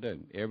every time I do.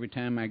 Every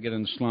time I get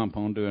in a slump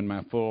on doing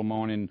my full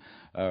morning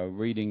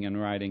reading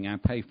and writing, I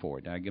pay for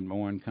it. I get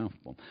more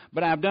uncomfortable.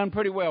 But I've done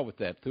pretty well with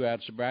that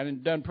throughout sobriety,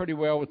 and done pretty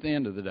well with the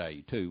end of the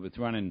day, too, with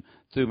running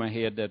through my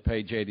head that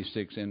page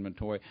 86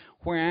 inventory.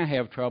 Where I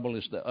have trouble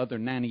is the other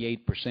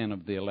 98%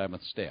 of the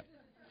 11th step.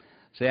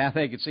 See, I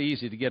think it's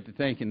easy to get to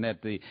thinking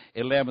that the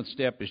 11th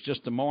step is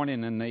just the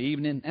morning and the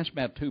evening. That's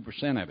about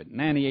 2% of it.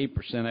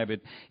 98% of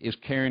it is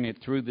carrying it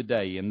through the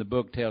day, and the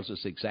book tells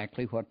us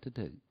exactly what to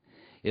do.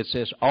 It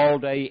says all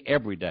day,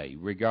 every day,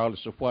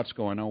 regardless of what's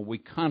going on, we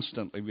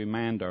constantly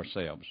remind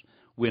ourselves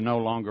we're no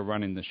longer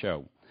running the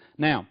show.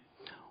 Now,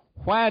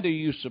 why do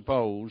you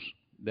suppose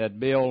that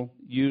Bill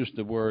used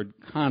the word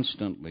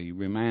constantly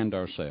remind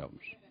ourselves?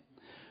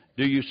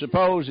 Do you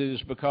suppose it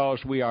is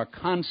because we are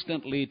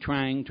constantly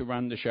trying to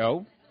run the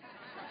show?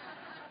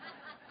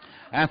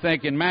 I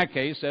think in my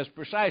case that's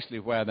precisely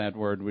why that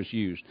word was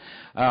used.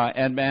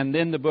 And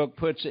then the book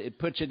puts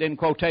it in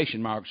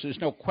quotation marks. There's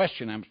no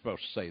question I'm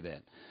supposed to say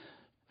that.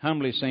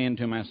 Humbly saying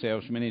to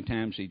myself many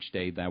times each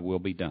day, thy will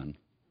be done.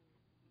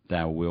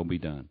 Thy will be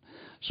done.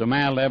 So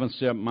my 11th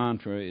step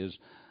mantra is,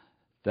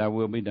 thy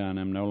will be done.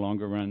 I'm no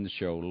longer running the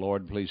show.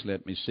 Lord, please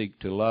let me seek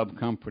to love,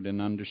 comfort, and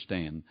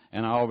understand.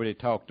 And I already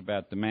talked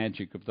about the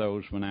magic of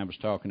those when I was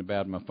talking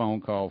about my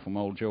phone call from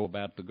old Joe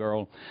about the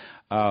girl.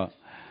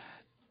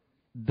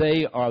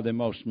 They are the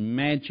most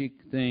magic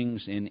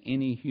things in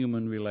any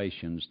human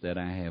relations that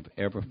I have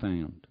ever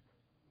found.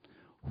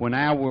 When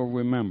I will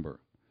remember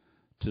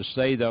to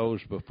say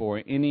those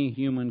before any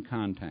human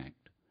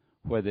contact,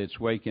 whether it's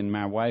waking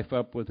my wife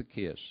up with a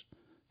kiss,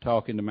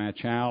 talking to my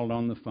child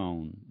on the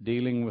phone,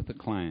 dealing with a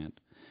client,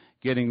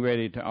 getting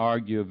ready to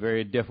argue a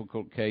very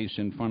difficult case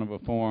in front of a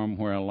forum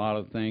where a lot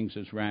of things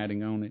is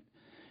riding on it,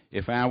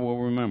 if I will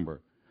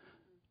remember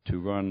to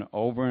run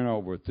over and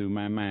over through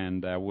my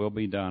mind, thy will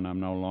be done, I'm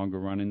no longer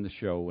running the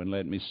show, and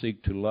let me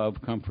seek to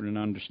love, comfort, and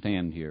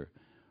understand here,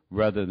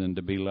 rather than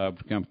to be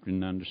loved, comforted,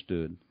 and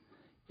understood,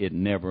 it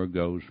never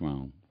goes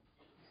wrong.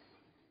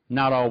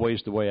 Not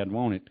always the way I'd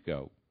want it to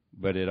go,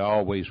 but it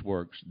always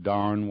works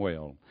darn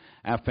well.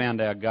 I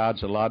found out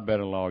God's a lot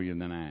better lawyer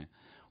than I.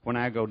 When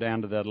I go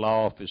down to that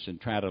law office and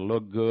try to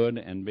look good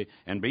and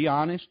be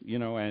honest,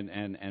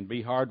 and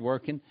be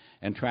hardworking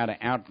and try to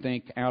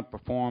outthink,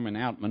 outperform, and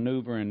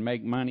outmaneuver and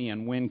make money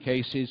and win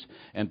cases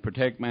and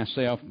protect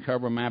myself and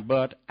cover my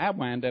butt, I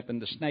wind up in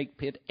the snake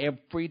pit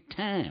every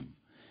time.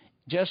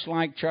 Just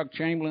like Chuck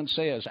Chamberlain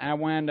says, I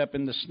wind up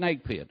in the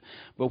snake pit.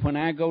 But when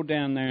I go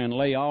down there and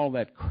lay all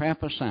that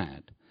crap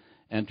aside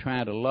and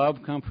try to love,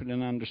 comfort,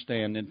 and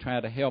understand and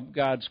try to help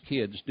God's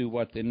kids do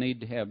what they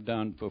need to have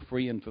done for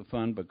free and for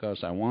fun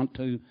because I want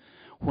to,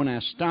 when I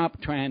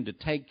stop trying to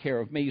take care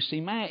of me, see,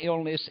 my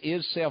illness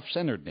is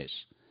self-centeredness.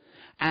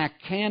 I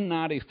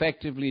cannot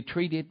effectively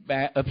treat it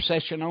by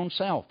obsession on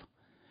self.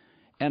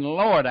 And,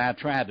 Lord, I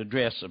try to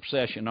dress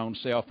obsession on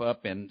self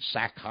up in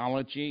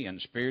psychology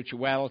and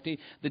spirituality.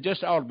 There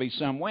just ought to be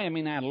some way. I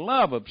mean, I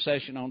love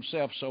obsession on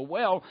self so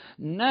well,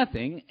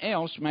 nothing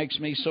else makes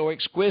me so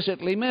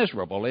exquisitely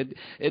miserable.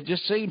 It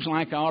just seems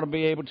like I ought to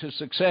be able to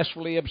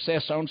successfully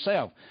obsess on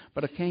self,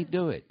 but I can't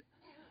do it.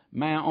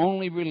 My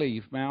only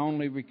relief, my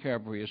only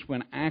recovery is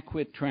when I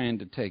quit trying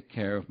to take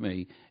care of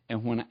me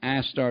and when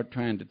I start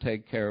trying to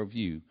take care of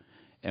you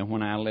and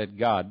when I let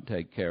God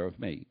take care of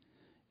me.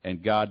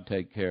 And God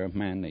take care of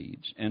my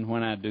needs. And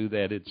when I do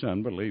that, it's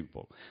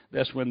unbelievable.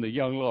 That's when the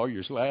young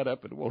lawyers light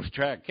up and want to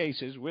try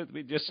cases with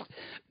me, just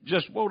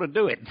want to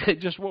do it. They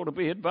just want to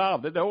be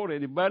involved. They don't want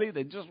anybody.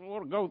 They just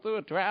want to go through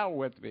a trial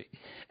with me.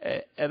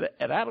 And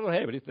I don't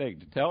have anything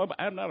to tell them.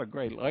 I'm not a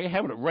great lawyer. I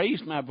haven't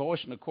raised my voice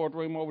in the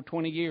courtroom over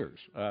 20 years.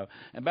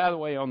 And by the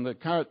way, on the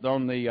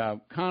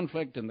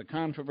conflict and the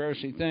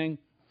controversy thing,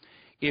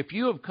 if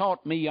you have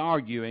caught me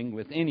arguing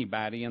with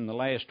anybody in the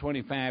last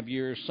 25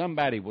 years,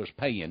 somebody was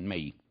paying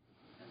me.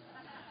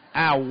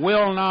 I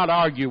will not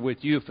argue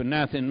with you for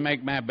nothing and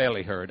make my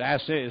belly hurt. I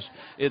says,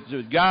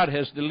 God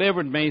has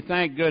delivered me,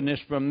 thank goodness,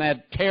 from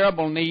that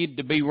terrible need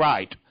to be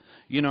right.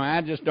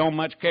 I just don't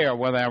much care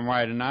whether I'm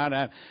right or not.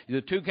 There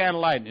are two kind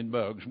of lightning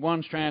bugs.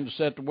 One's trying to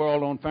set the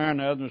world on fire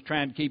and the other one's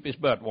trying to keep his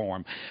butt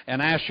warm.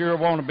 And I sure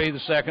want to be the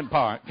second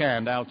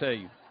kind, I'll tell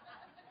you.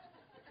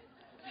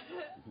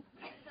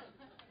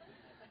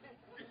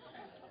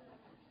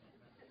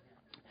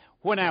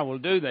 When I will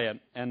do that,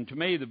 and to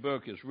me the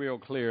book is real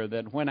clear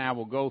that when I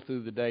will go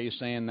through the day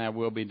saying thy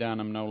will be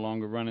done, I'm no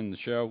longer running the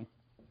show,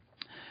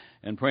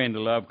 and praying to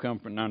love,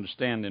 comfort, and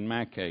understand in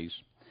my case,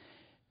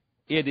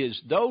 it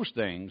is those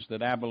things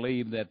that I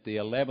believe that the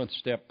 11th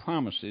step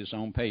promises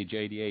on page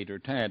 88 are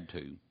tied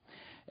to.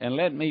 And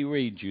let me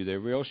read you, they're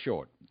real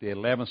short, the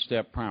 11th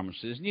step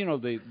promises.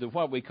 The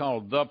what we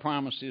call the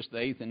promises, the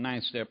 8th and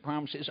 9th step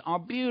promises, are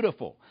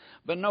beautiful.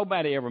 But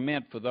nobody ever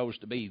meant for those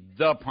to be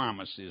the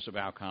promises of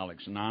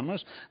Alcoholics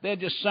Anonymous. They're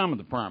just some of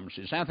the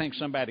promises. I think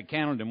somebody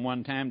counted them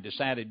one time,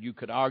 decided you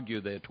could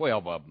argue there are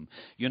 12 of them.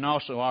 You can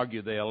also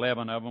argue there are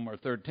 11 of them or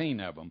 13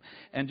 of them.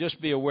 And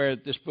just be aware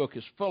that this book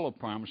is full of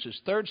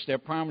promises. Third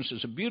step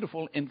promises are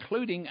beautiful,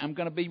 including I'm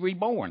going to be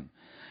reborn.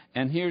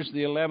 And here's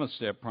the 11th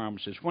step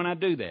promises. When I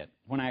do that,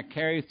 when I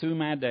carry through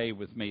my day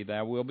with me,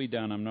 thy will be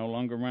done, I'm no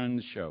longer running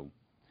the show.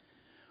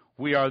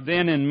 We are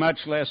then in much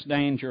less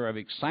danger of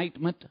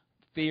excitement,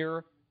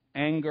 fear,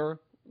 anger,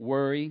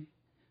 worry,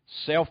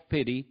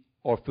 self-pity,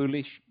 or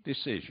foolish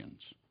decisions.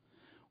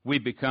 We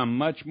become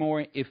much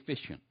more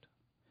efficient.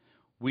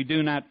 We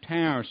do not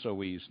tire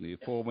so easily,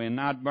 for we're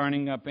not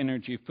burning up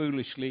energy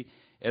foolishly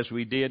as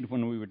we did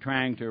when we were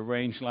trying to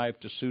arrange life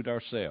to suit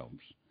ourselves.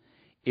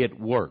 It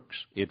works.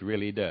 It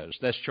really does.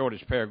 That's the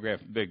shortest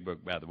paragraph in the big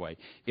book, by the way.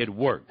 It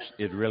works.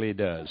 It really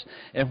does.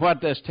 And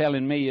what that's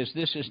telling me is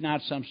this is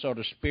not some sort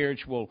of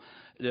spiritual,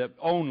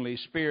 only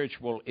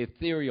spiritual,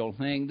 ethereal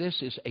thing.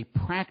 This is a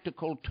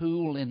practical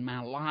tool in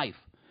my life.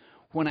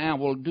 When I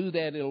will do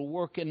that, it'll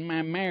work in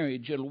my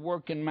marriage. It'll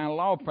work in my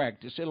law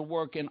practice. It'll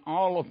work in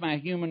all of my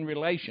human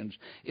relations.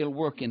 It'll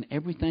work in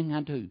everything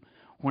I do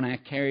when I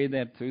carry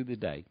that through the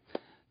day.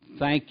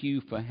 Thank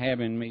you for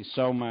having me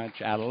so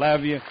much. I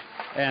love you.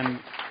 And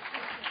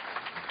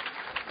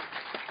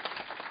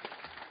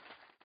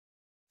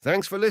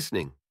Thanks for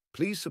listening.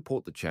 Please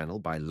support the channel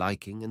by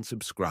liking and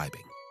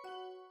subscribing.